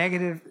and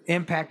negative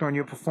impact on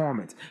your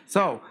performance.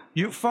 So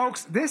you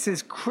folks, this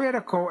is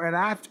critical, and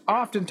I've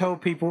often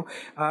told people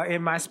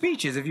in my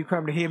speeches, if you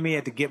come to hear me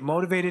at the Get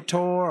Motivated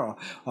tour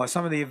or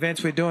some of the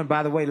events we're doing.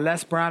 By the way,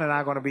 Les Brown and I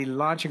are going to be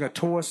launching a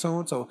tour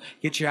soon, so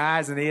get your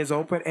eyes and ears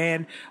open.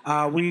 And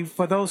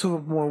for those who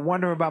were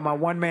wondering about my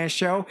one-man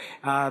show,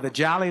 the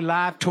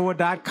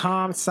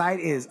JollyLiveTour.com site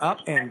is up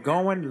and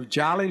going,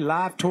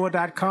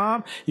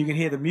 JollyLiveTour.com. You can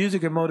hear the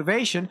music and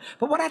motivation.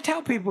 But what I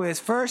tell people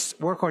is first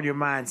work on your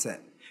mindset,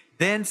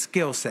 then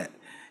skill set.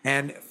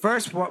 And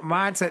first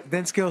mindset,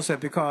 then skill set,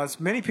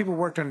 because many people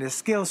worked on their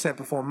skill set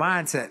before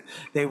mindset.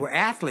 They were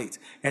athletes,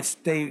 and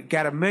they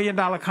got $1 million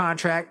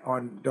contract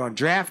on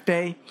draft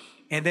day,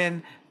 and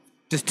then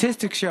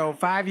statistics show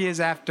 5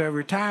 years after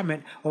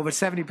retirement, over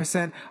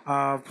 70%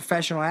 of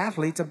professional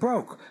athletes are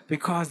broke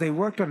because they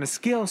worked on the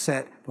skill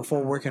set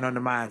before working on the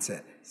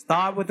mindset.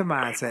 Start with the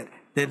mindset,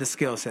 then the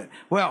skill set.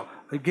 Well,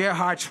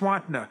 Gerhard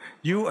Schwantner,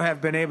 you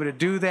have been able to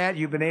do that.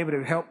 You've been able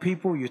to help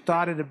people. You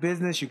started a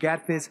business. You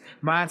got this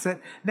mindset.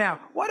 Now,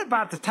 what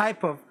about the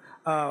type of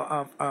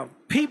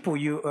people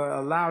you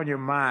allow in your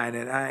mind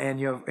and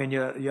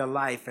your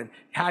life, and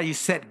how you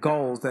set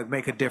goals that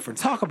make a difference?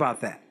 Talk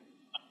about that.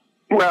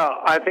 Well,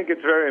 I think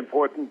it's very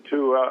important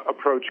to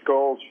approach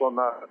goals from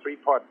a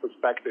 3-part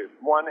perspective.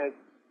 One is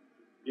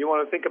you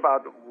want to think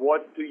about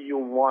what do you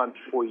want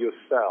for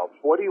yourself?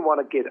 What do you want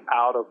to get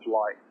out of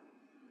life?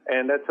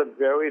 And that's a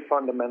very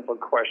fundamental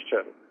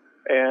question.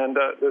 And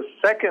the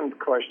second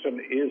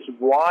question is,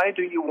 why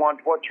do you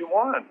want what you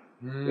want?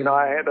 You know,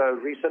 I had a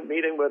recent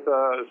meeting with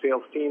a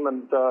sales team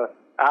and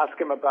asked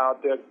them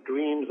about their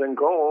dreams and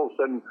goals.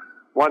 And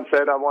one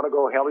said, I want to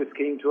go heli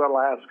skiing to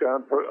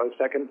Alaska. A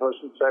second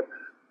person said,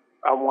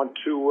 I want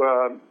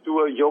to do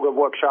a yoga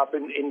workshop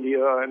in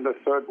India. And the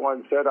third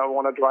one said, I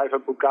want to drive a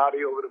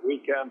Bugatti over the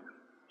weekend.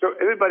 So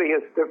everybody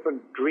has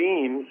different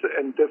dreams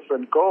and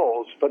different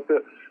goals. But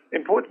the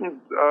important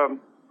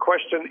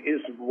question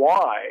is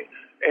why.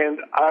 And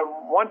I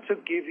want to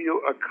give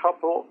you a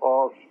couple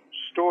of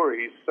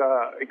stories,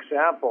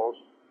 examples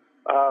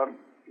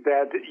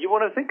that you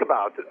want to think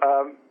about.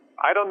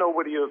 I don't know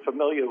whether you're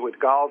familiar with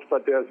golf,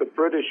 but there's a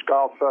British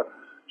golfer,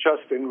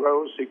 Justin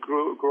Rose. He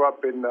grew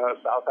up in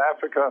South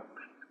Africa.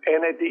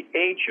 And at the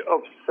age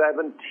of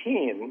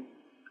 17,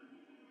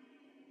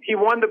 he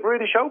won the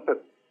British Open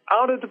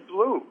out of the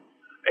blue.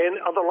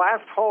 And on the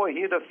last hole,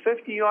 he hit a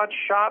 50-yard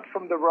shot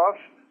from the rough,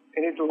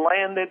 and it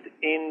landed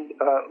in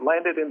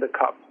the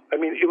cup. I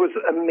mean, it was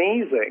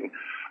amazing.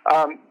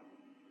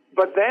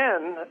 But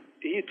then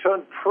he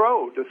turned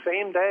pro the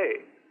same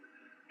day,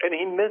 and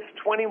he missed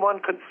 21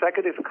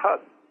 consecutive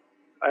cuts.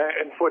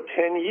 And for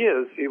 10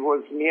 years, he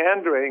was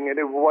meandering, and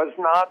it was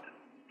not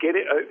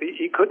getting.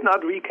 He could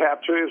not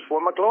recapture his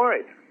former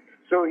glory.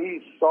 So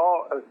he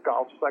saw a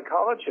golf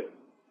psychologist,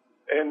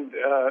 and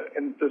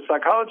the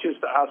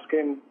psychologist asked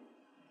him,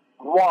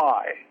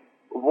 "Why?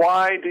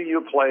 Why do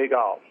you play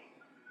golf?"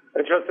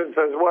 And Justin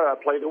says, "Well, I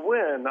play to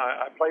win.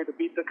 I play to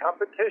beat the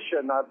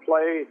competition. I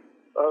play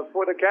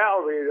for the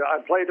gallery. I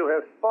play to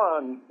have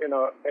fun, you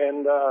know."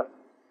 And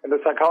the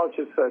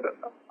psychologist said,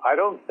 "I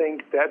don't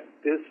think that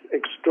this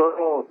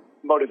external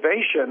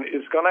motivation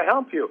is going to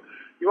help you.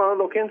 You want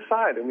to look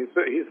inside." And he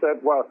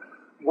said, "Well,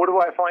 what do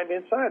I find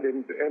inside?"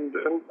 And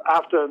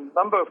after a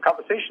number of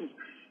conversations,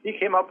 he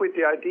came up with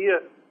the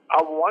idea,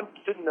 "I want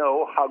to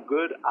know how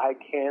good I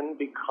can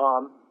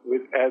become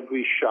with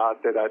every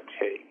shot that I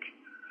take."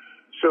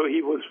 So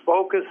he was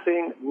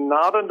focusing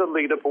not on the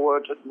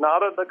leaderboard,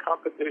 not on the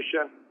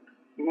competition,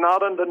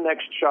 not on the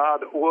next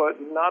shot, or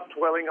not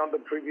dwelling on the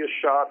previous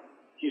shot.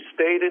 He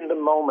stayed in the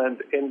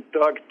moment and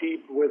dug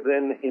deep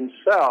within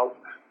himself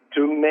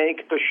to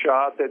make the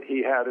shot that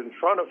he had in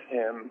front of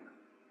him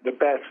the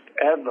best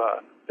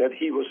ever that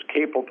he was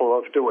capable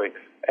of doing.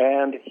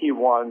 And he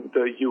won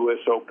the U.S.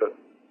 Open.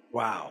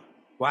 Wow.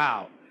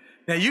 Wow.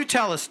 Now, you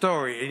tell a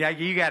story.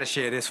 You got to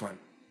share this one.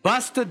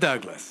 Buster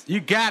Douglas. You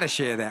got to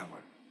share that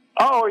one.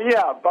 Oh,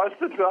 yeah.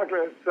 Buster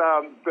Douglas,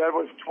 that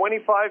was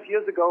 25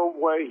 years ago,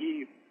 where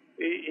he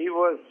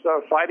was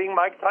fighting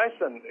Mike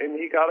Tyson, and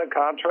he got a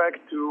contract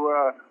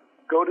to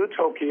go to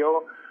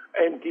Tokyo.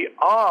 And the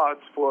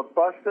odds for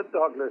Buster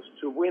Douglas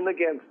to win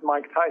against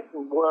Mike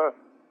Tyson were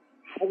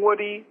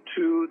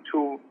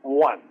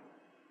 42-1.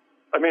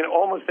 I mean,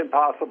 almost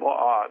impossible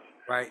odds.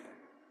 Right.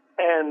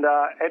 And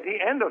at the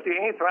end of the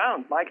 8th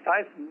round, Mike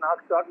Tyson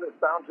knocked Douglas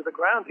down to the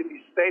ground, and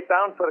he stayed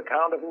down for the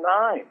count of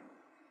 9.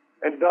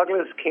 And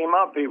Douglas came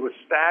up. He was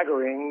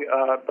staggering,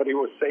 but he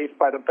was safe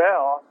by the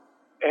bell.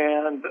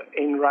 And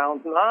in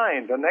round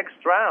 9, the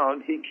next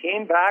round, he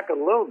came back a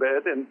little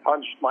bit and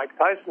punched Mike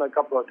Tyson a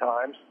couple of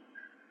times.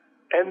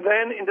 And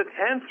then in the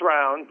 10th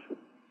round,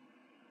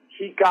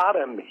 he got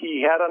him.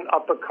 He had an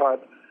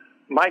uppercut.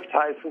 Mike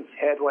Tyson's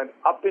head went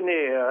up in the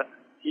air.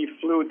 He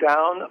flew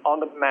down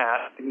on the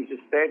mat, and he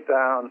just stayed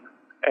down.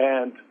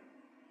 And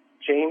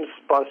James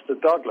Buster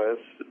Douglas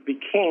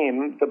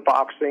became the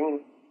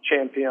boxing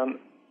champion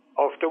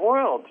of the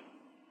world,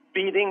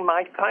 beating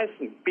Mike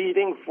Tyson,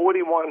 beating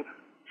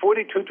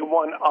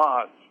 42-1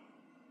 odds.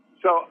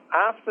 So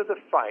after the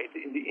fight,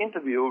 in the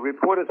interview,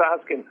 reporters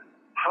asked him,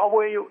 "How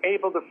were you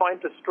able to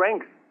find the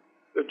strength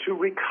to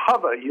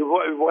recover? You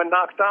were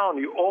knocked down.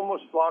 You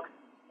almost lost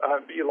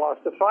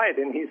the fight."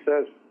 And he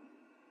says,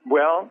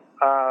 "Well,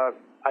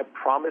 I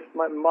promised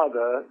my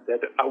mother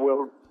that I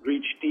will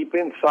reach deep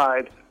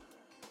inside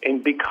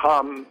and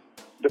become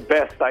the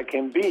best I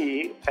can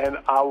be, and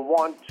I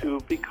want to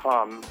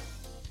become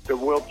the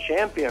world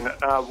champion.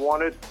 I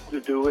wanted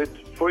to do it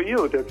for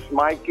you. That's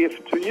my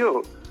gift to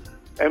you."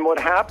 And what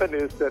happened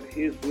is that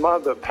his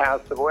mother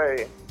passed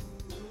away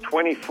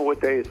 24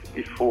 days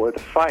before the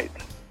fight.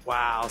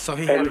 Wow. So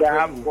he had a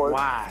reason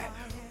why.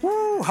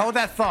 Woo, hold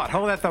that thought,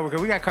 because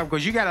we got to come,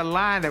 because you got a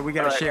line that we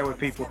got to share with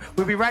people.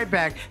 We'll be right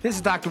back. This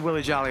is Dr.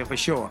 Willie Jolly, and for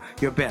sure,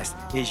 your best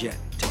is yet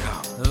to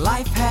come.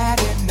 Life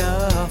had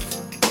enough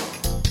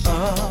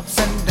ups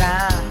and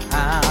downs,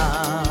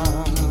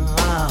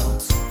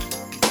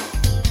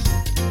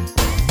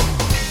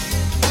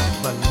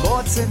 but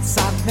Lord, since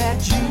I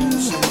met you,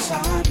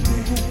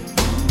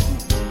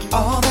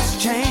 all that's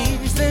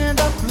changed in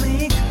the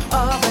blink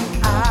of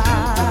an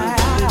eye.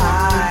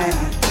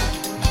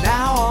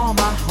 Now all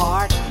my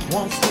heart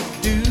wants to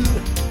do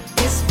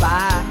is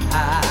fly.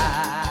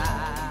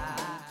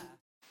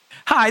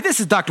 Hi, this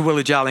is Dr.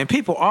 Willie Jolly, and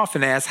people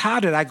often ask,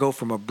 how did I go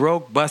from a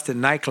broke, busted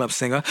nightclub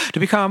singer to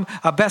become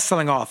a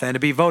best-selling author and to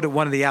be voted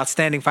one of the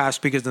outstanding 5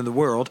 speakers in the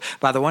world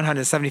by the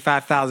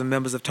 175,000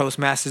 members of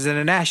Toastmasters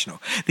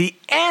International? The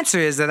answer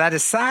is that I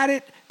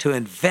decided to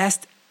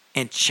invest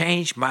and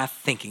change my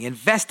thinking,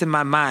 invest in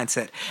my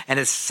mindset, and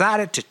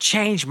decided to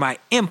change my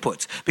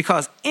inputs,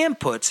 because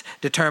inputs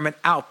determine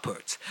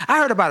outputs. I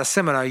heard about a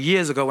seminar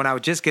years ago when I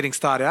was just getting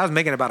started. I was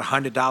making about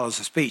 $100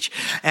 a speech,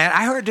 and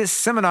I heard this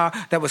seminar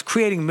that was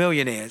creating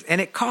millionaires,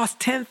 and it cost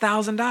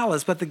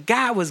 $10,000, but the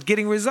guy was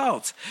getting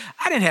results.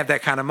 I didn't have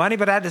that kind of money,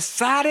 but I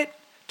decided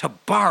to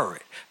borrow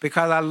it,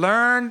 because I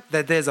learned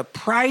that there's a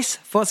price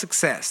for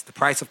success, the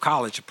price of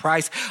college, the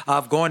price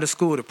of going to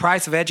school, the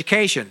price of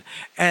education.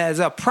 And there's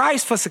a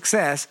price for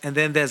success, and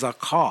then there's a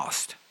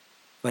cost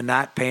for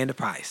not paying the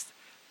price,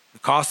 the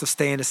cost of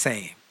staying the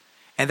same.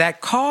 And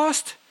that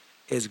cost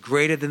is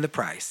greater than the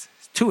price.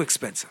 It's too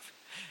expensive.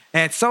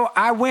 And so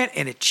I went,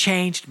 and it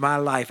changed my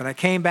life. And I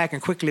came back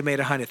and quickly made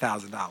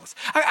 $100,000.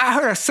 I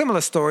heard a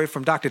similar story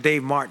from Dr.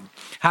 Dave Martin,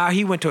 how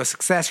he went to a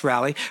success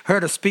rally,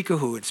 heard a speaker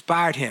who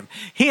inspired him.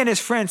 He and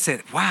his friend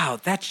said, wow,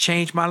 that's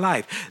changed my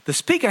life. The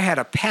speaker had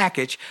a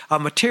package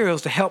of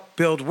materials to help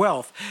build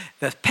wealth.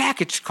 The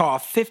package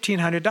cost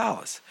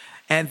 $1,500.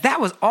 And that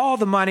was all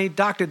the money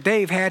Dr.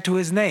 Dave had to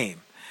his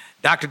name.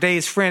 Dr.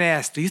 Dave's friend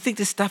asked, do you think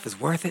this stuff is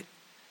worth it?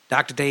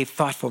 Dr. Dave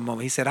thought for a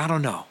moment. He said, I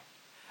don't know.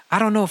 I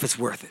don't know if it's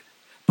worth it.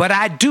 But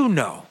I do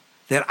know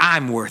that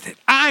I'm worth it.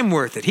 I'm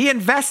worth it. He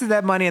invested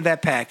that money in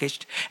that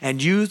package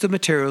and used the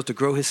materials to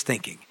grow his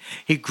thinking.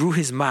 He grew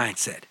his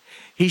mindset.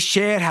 He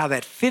shared how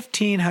that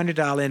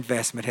 $1,500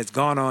 investment has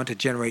gone on to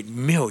generate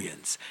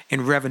millions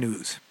in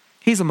revenues.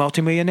 He's a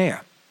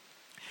multimillionaire.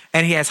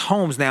 And he has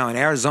homes now in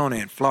Arizona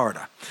and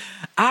Florida.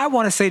 I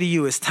want to say to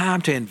you, it's time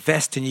to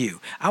invest in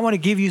you. I want to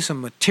give you some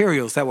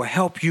materials that will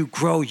help you,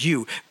 grow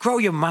your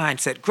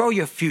mindset, grow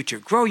your future,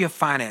 grow your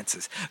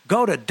finances.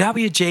 Go to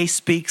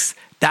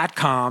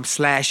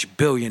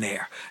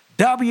wjspeaks.com/billionaire.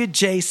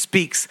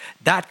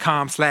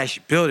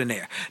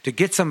 wjspeaks.com/billionaire to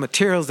get some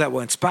materials that will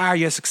inspire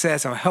your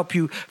success and help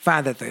you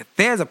find that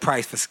there's a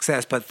price for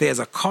success, but there's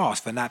a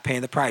cost for not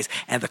paying the price.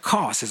 And the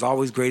cost is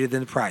always greater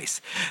than the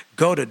price.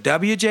 Go to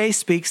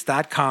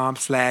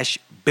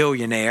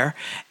wjspeaks.com/billionaire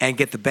and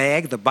get the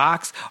bag, the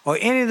box, or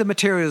any of the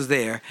materials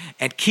there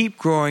and keep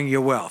growing your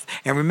wealth.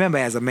 And remember,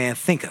 as a man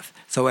thinketh,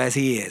 so as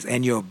he is,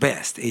 and your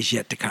best is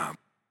yet to come.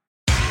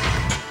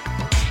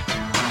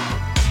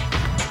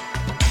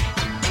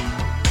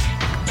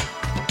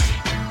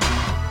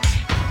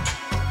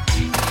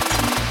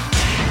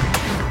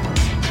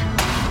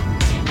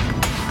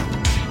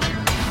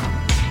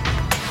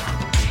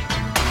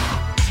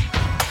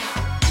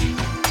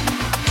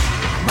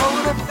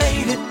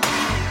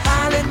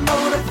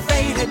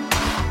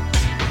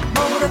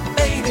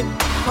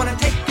 Gonna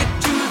take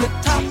it to the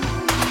top.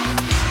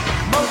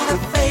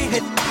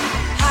 Motivated,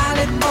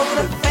 highly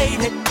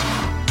motivated.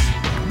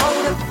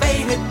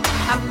 Motivated,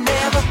 I'm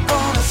never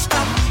gonna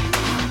stop.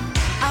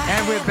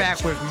 And we're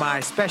back with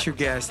my special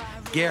guest,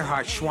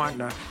 Gerhard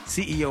Schwantner,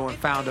 CEO and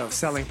founder of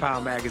Selling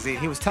Power Magazine.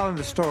 He was telling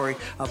the story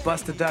of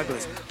Buster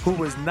Douglas, who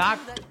was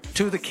knocked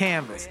to the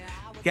canvas,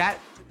 got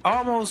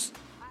almost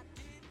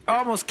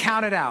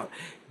counted out,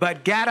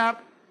 but got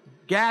up,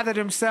 gathered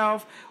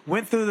himself,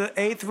 went through the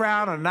 8th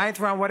round or 9th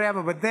round,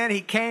 whatever, but then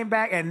he came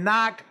back and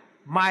knocked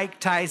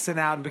Mike Tyson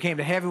out and became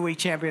the heavyweight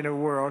champion of the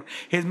world.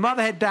 His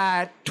mother had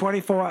died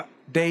 24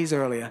 days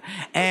earlier,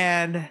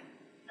 and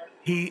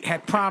he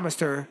had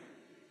promised her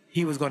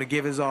he was going to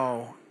give his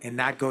all and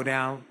not go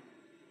down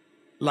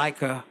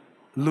like a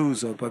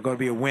loser, but going to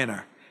be a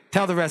winner.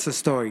 Tell the rest of the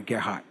story,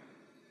 Gerhard.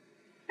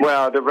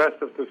 Well, the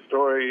rest of the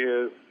story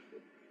is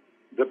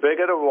the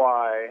bigger the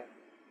why,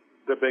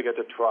 the bigger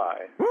the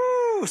try.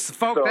 Woo!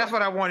 Folks, that's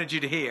what I wanted you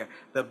to hear.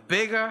 The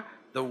bigger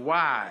the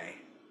why,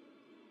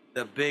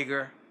 the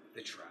bigger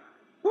the try.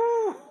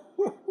 Woo!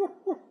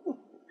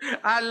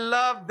 I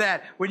love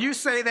that. When you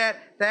say that,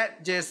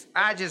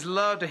 I just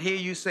love to hear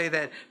you say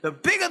that. The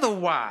bigger the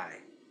why,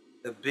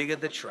 the bigger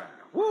the try.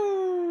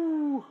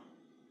 Woo!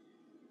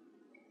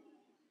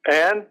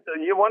 And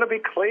you want to be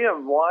clear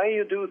why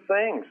you do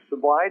things.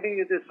 Why do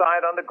you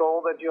decide on the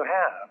goal that you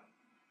have?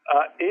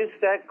 Is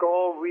that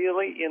goal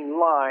really in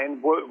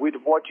line with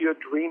what you're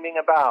dreaming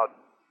about?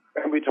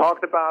 And we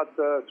talked about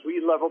the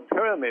 3-level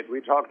pyramid.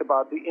 We talked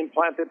about the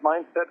implanted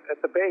mindset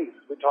at the base.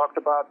 We talked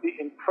about the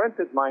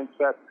imprinted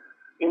mindset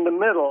in the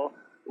middle,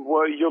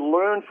 where you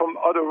learn from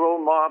other role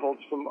models,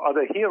 from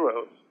other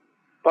heroes.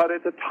 But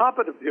at the top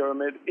of the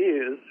pyramid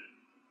is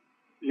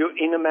your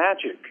inner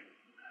magic.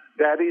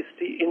 That is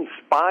the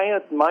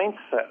inspired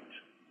mindset.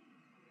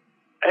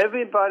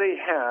 Everybody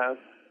has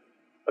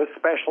a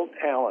special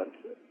talent.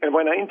 And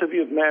when I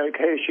interviewed Mary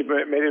Kay, she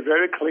made it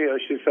very clear.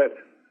 She said,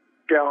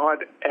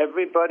 Gerhard,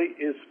 everybody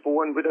is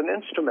born with an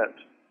instrument.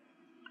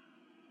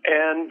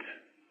 And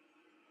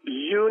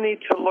you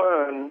need to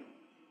learn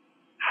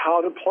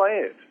how to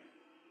play it.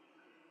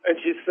 And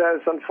she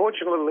says,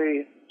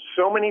 unfortunately,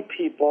 so many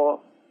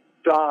people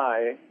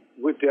die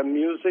with their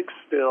music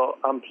still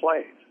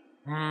unplayed.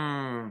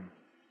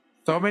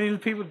 So many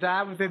people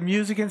died with their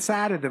music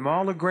inside of them.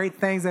 All the great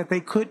things that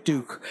they could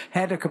do,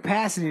 had the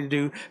capacity to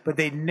do, but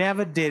they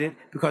never did it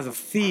because of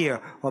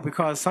fear or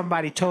because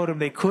somebody told them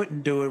they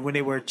couldn't do it when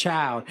they were a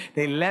child.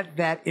 They let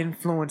that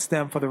influence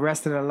them for the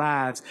rest of their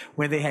lives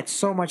when they had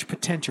so much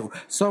potential,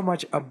 so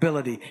much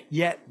ability,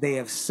 yet they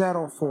have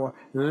settled for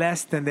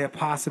less than their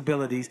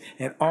possibilities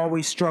and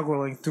always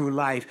struggling through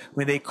life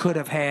when they could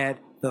have had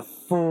the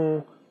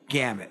full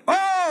gamut.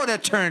 Oh,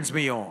 that turns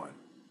me on.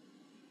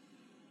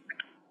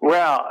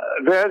 Well,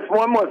 there's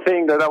one more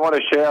thing that I want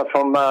to share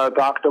from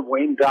Dr.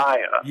 Wayne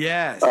Dyer.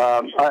 Yes.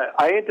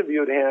 I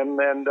interviewed him,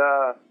 and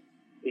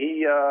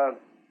he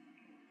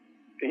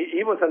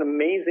was an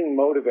amazing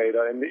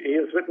motivator, and he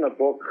has written a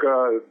book,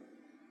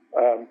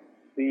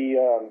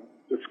 The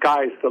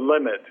Sky's the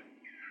Limit.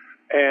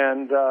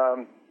 And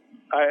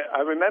I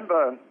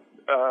remember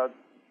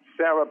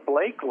Sarah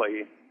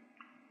Blakely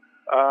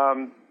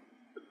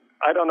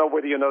I don't know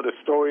whether you know the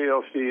story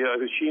of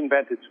she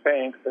invented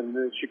Spanx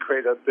and she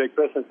created a big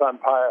business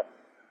empire.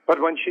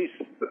 But when she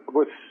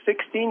was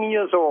 16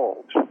 years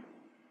old,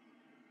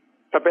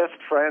 her best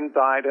friend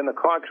died in a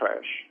car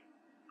crash.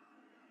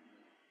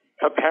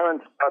 Her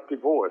parents got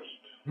divorced,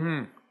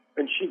 and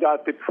she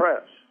got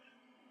depressed.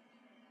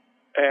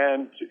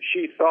 And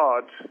she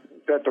thought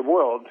that the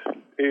world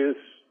is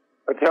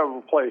a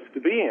terrible place to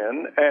be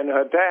in, and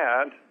her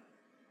dad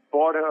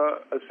bought her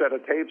a set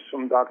of tapes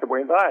from Dr.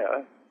 Wayne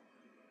Dyer,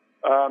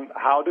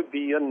 how to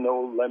be a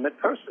no-limit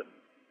person.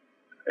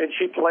 And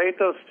she played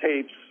those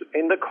tapes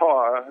in the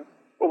car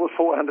over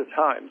 400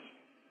 times.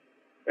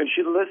 And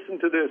she listened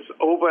to this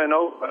over and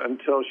over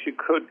until she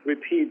could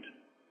repeat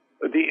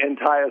the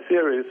entire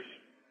series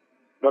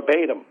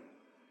verbatim.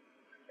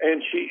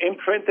 And she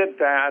imprinted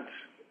that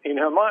in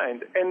her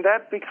mind. And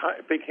that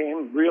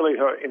became really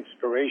her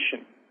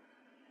inspiration.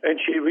 And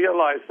she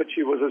realized that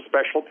she was a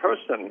special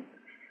person.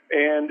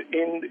 And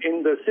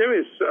in the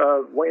series,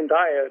 Wayne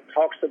Dyer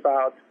talks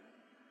about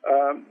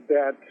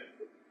that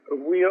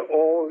we are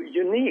all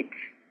unique.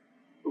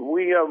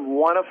 We are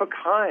one of a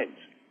kind.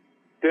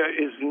 There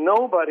is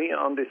nobody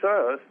on this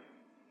earth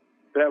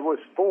that was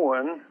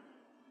born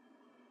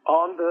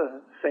on the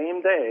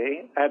same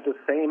day, at the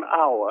same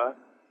hour,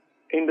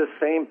 in the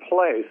same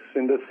place,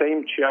 in the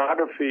same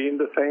geography, in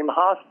the same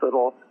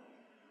hospital,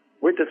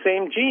 with the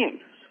same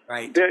genes.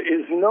 Right. There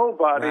is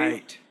nobody.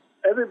 Right.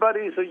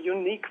 Everybody is a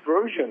unique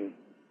version.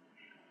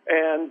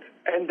 And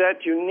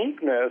that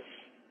uniqueness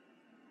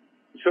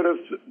sort of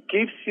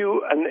gives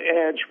you an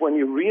edge when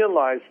you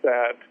realize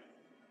that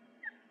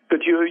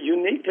you're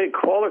uniquely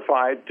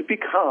qualified to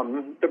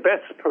become the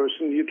best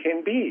person you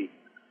can be.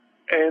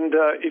 And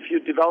if you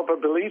develop a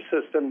belief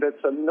system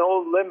that's a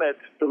no-limit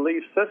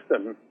belief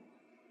system,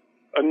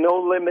 a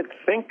no-limit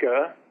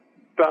thinker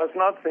does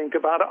not think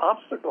about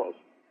obstacles.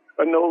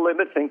 A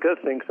no-limit thinker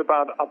thinks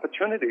about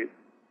opportunities.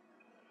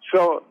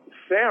 So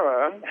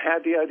Sarah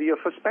had the idea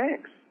for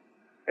Spanx.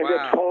 And they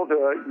told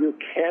her, you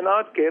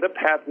cannot get a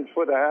patent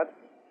for that.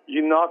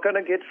 You're not going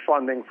to get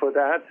funding for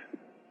that.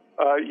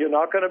 You're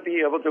not going to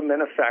be able to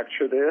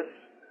manufacture this.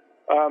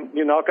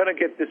 You're not going to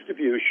get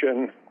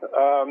distribution.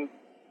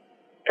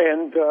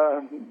 And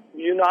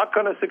you're not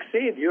going to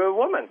succeed. You're a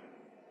woman.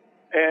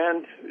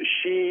 And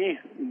she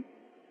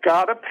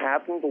got a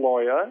patent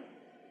lawyer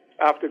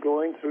after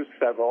going through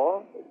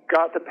several,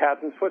 got the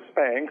patent for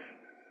Spanx,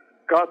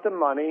 got the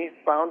money,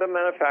 found a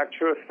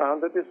manufacturer,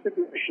 found the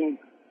distribution,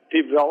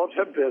 developed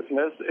her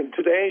business, and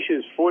today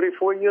she's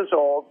 44 years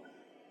old,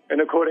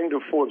 and according to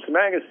Forbes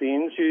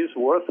magazine, she's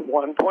worth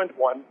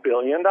 $1.1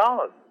 billion.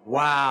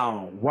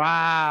 Wow.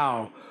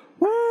 Wow.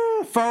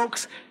 Woo,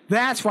 folks.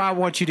 That's why I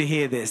want you to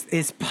hear this.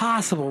 It's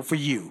possible for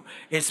you.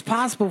 It's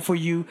possible for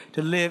you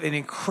to live an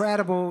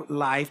incredible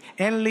life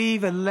and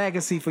leave a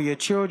legacy for your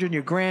children,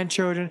 your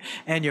grandchildren,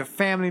 and your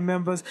family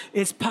members.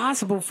 It's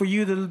possible for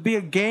you to be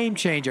a game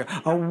changer,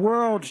 a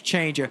world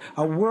changer,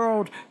 a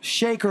world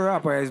shaker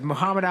up. Or as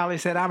Muhammad Ali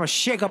said, I'm going to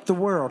shake up the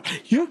world.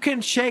 You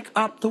can shake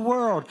up the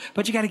world,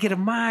 but you got to get a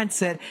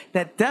mindset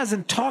that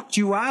doesn't talk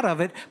you out of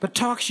it, but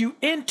talks you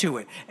into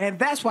it. And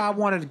that's why I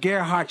wanted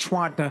Gerhard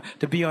Schwantner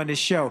to be on this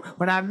show.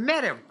 When I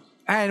met him,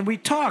 and we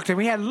talked and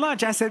we had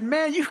lunch, I said,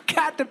 man, you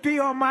got to be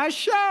on my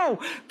show.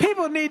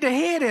 People need to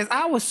hear this.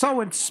 I was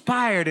so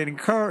inspired and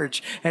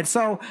encouraged. And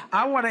so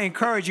I want to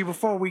encourage you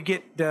before we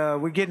get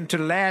into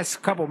the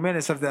last couple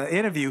minutes of the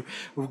interview.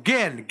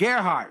 Again,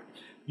 Gerhard,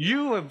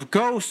 you have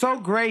go so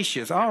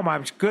gracious. Oh,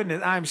 my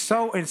goodness. I'm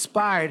so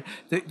inspired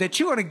that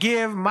you're going to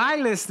give my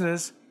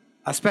listeners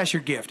a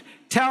special gift.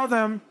 Tell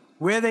them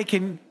where they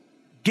can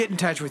get in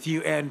touch with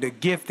you and the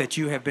gift that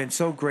you have been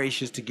so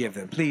gracious to give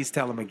them. Please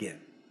tell them again.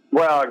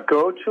 Well,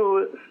 go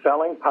to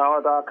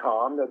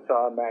sellingpower.com. That's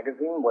our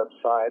magazine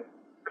website.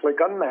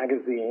 Click on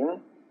magazine.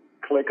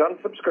 Click on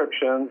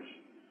subscriptions.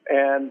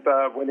 And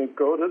when you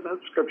go to the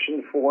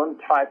subscription form,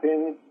 type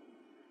in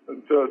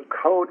the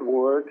code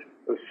word,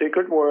 the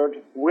secret word,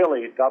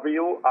 Willie,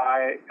 Willie.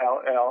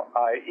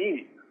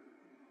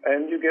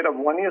 And you get a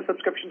 1-year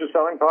subscription to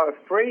Selling Power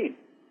free.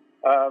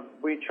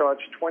 We charge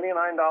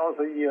 $29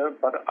 a year,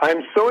 but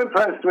I'm so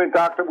impressed with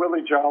Dr.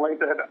 Willie Jolly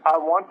that I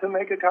want to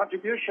make a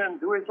contribution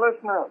to his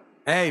listeners.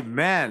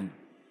 Amen.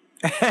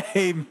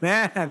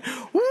 Amen.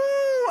 Woo!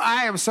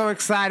 I am so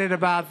excited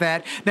about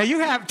that. Now,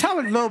 tell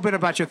me a little bit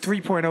about your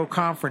 3.0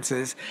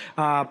 conferences.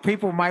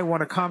 People might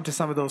want to come to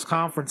some of those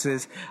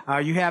conferences.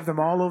 You have them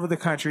all over the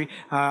country.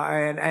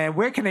 And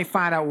where can they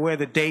find out where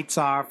the dates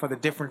are for the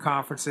different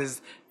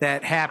conferences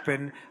that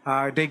happen?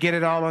 They get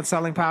it all on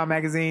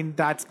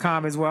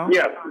sellingpowermagazine.com as well?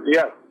 Yes.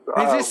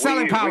 It's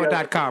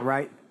sellingpower.com,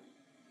 right?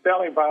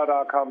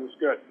 Sellingpower.com is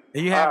good.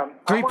 And you have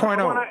 3.0.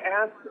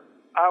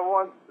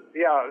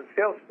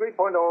 Sales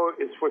 3.0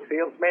 is for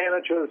sales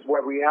managers,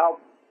 where we help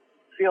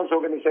sales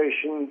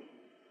organizations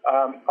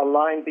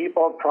align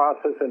people,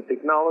 process, and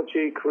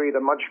technology, create a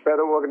much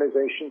better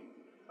organization,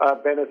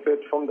 benefit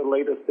from the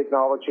latest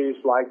technologies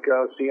like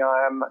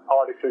CRM,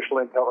 artificial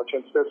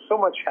intelligence. There's so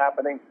much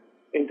happening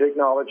in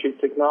technology.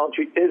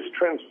 Technology is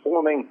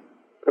transforming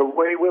the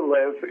way we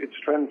live. It's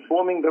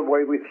transforming the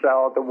way we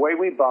sell, the way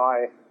we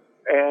buy,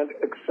 and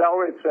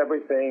accelerates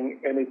everything.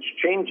 And it's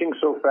changing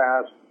so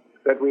fast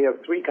that we have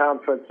 3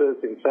 conferences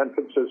in San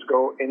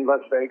Francisco, in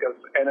Las Vegas,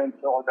 and in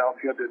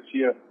Philadelphia this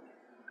year.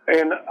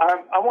 And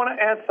I want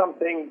to add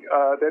something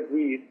that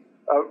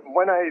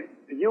when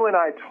you and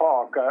I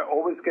talk, I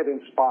always get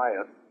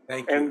inspired.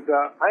 Thank you. And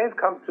I have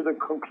come to the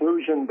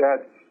conclusion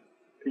that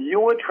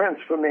your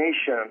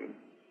transformation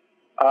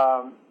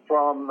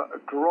from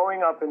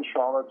growing up in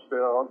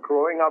Charlottesville,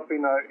 growing up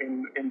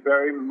in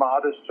very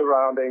modest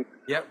surroundings.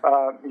 Yep.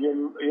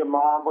 Your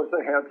mom was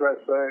a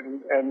hairdresser,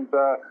 and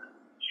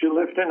she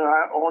lived in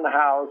her own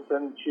house,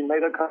 and she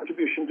made a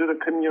contribution to the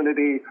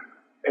community,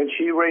 and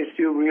she raised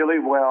you really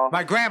well.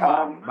 My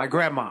grandma.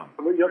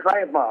 Your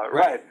grandma,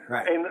 right.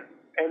 Right.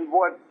 And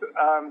what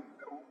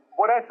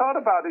I thought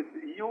about is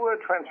you were a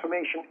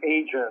transformation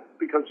agent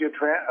because your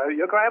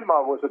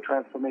grandma was a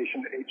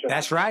transformation agent.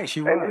 That's right, she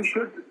was. And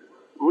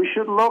we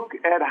should look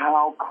at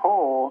how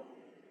coal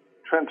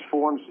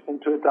transforms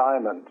into a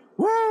diamond.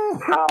 Woo!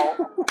 How?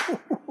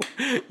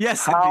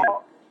 Yes, indeed.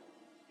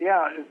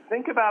 Yeah,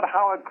 think about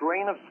how a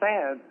grain of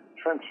sand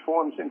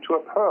transforms into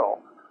a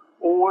pearl.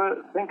 Or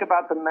think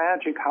about the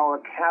magic, how a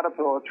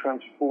caterpillar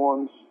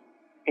transforms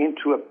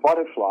into a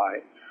butterfly.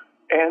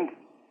 And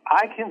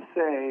I can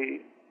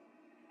say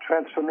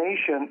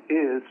transformation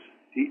is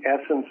the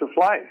essence of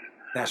life.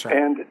 That's right.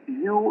 And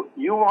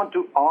you want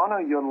to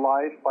honor your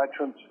life by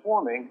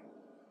transforming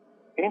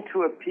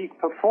into a peak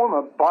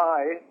performer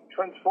by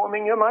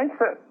transforming your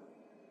mindset.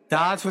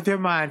 Starts with your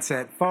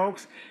mindset,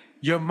 folks.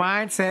 Your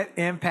mindset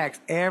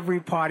impacts every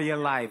part of your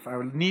life.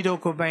 Nito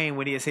Cobain,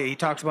 when he is here, he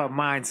talks about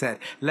mindset.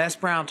 Les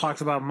Brown talks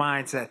about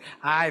mindset.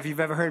 If you've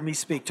ever heard me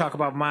speak, talk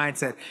about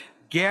mindset.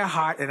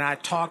 Gerhardt and I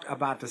talked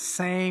about the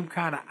same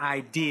kind of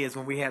ideas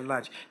when we had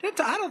lunch.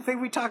 I don't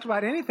think we talked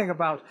about anything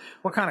about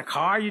what kind of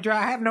car you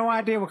drive. I have no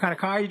idea what kind of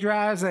car you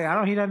drive.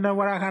 He doesn't know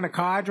what kind of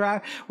car I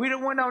drive. We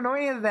don't know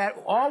any of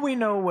that. All we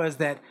know was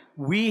that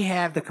we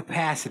have the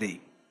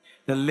capacity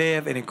to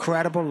live an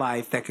incredible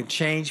life that can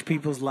change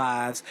people's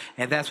lives,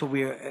 and that's what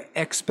we're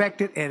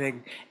expected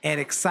and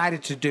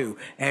excited to do.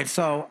 And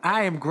so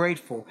I am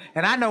grateful.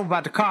 And I know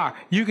about the car.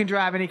 You can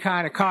drive any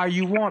kind of car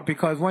you want,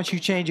 because once you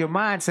change your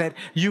mindset,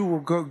 you will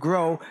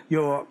grow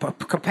your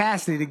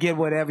capacity to get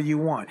whatever you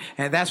want.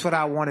 And that's what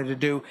I wanted to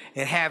do,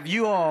 and have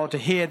you all to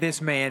hear this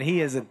man. He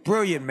is a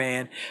brilliant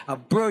man, a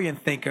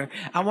brilliant thinker.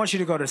 I want you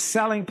to go to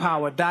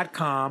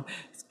sellingpower.com.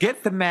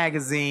 Get the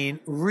magazine,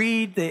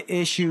 read the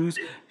issues,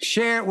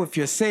 share it with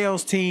your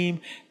sales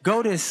team.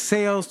 Go to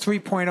Sales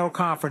 3.0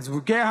 conference.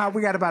 Gerhard,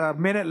 we got about a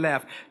minute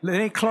left.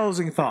 Any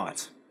closing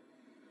thoughts?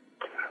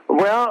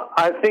 Well,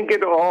 I think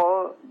it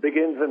all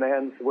begins and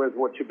ends with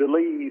what you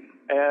believe.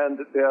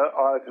 And there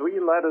are 3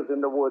 letters in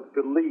the word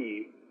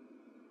believe,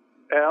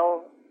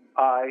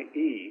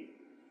 L-I-E.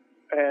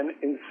 And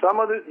in some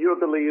of your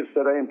beliefs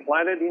that are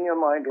implanted in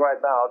your mind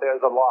right now,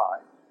 there's a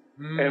lie.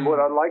 And what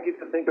I'd like you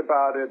to think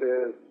about it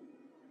is,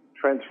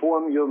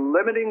 transform your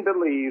limiting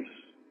beliefs,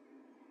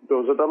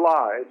 those are the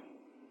lies,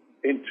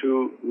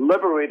 into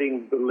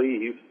liberating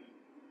beliefs,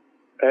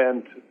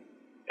 and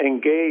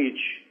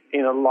engage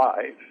in a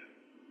life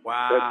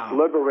that's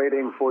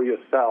liberating for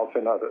yourself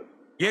and others.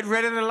 Get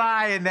rid of the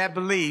lie in that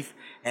belief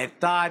and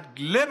start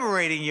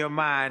liberating your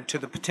mind to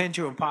the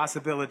potential and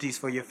possibilities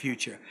for your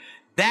future.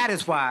 That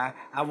is why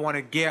I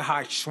wanted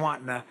Gerhard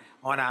Schwantner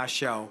on our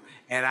show.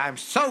 And I'm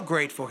so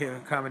grateful for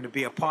him coming to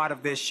be a part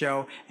of this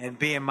show and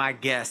being my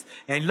guest.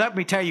 And let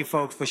me tell you,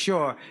 folks, for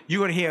sure, you're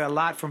going to hear a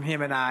lot from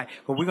him and I,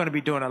 but we're going to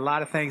be doing a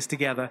lot of things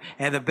together,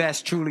 and the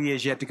best truly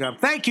is yet to come.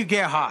 Thank you,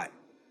 Gerhard.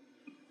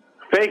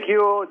 Thank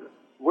you,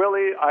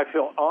 Willie. I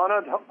feel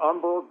honored,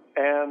 humbled,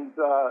 and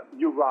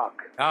you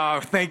rock. Oh,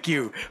 thank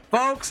you.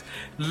 Folks,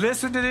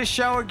 listen to this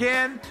show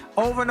again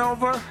over and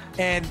over,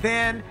 and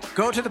then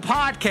go to the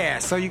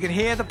podcast so you can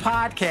hear the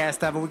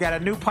podcast of it. We got a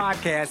new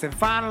podcast. And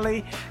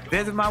finally,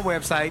 visit my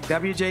website,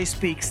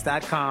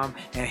 wjspeaks.com,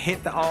 and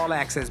hit the All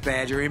Access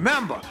badge. And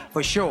remember,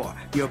 for sure,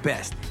 your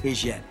best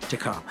is yet to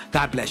come.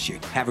 God bless you.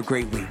 Have a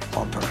great week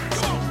on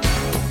purpose.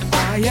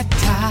 Are you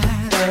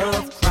tired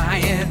of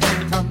crying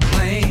and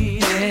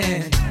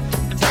complaining?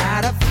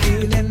 Tired of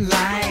feeling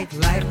like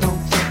life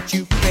don't treat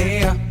you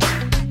fair?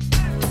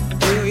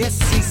 Do you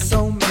see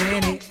so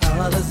many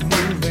others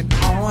moving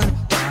on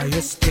while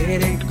you're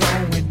steady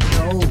going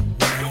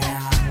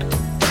nowhere?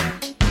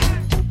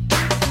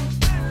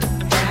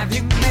 Have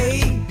you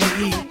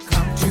maybe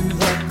come to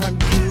the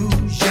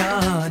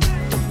conclusion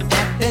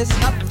that there's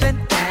nothing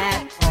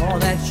at all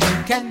that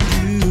you can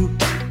do?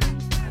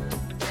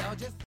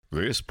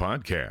 This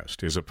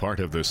podcast is a part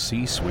of the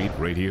C-Suite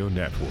Radio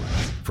Network.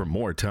 For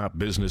more top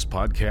business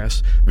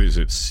podcasts,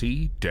 visit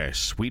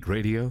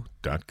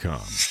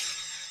c-suiteradio.com.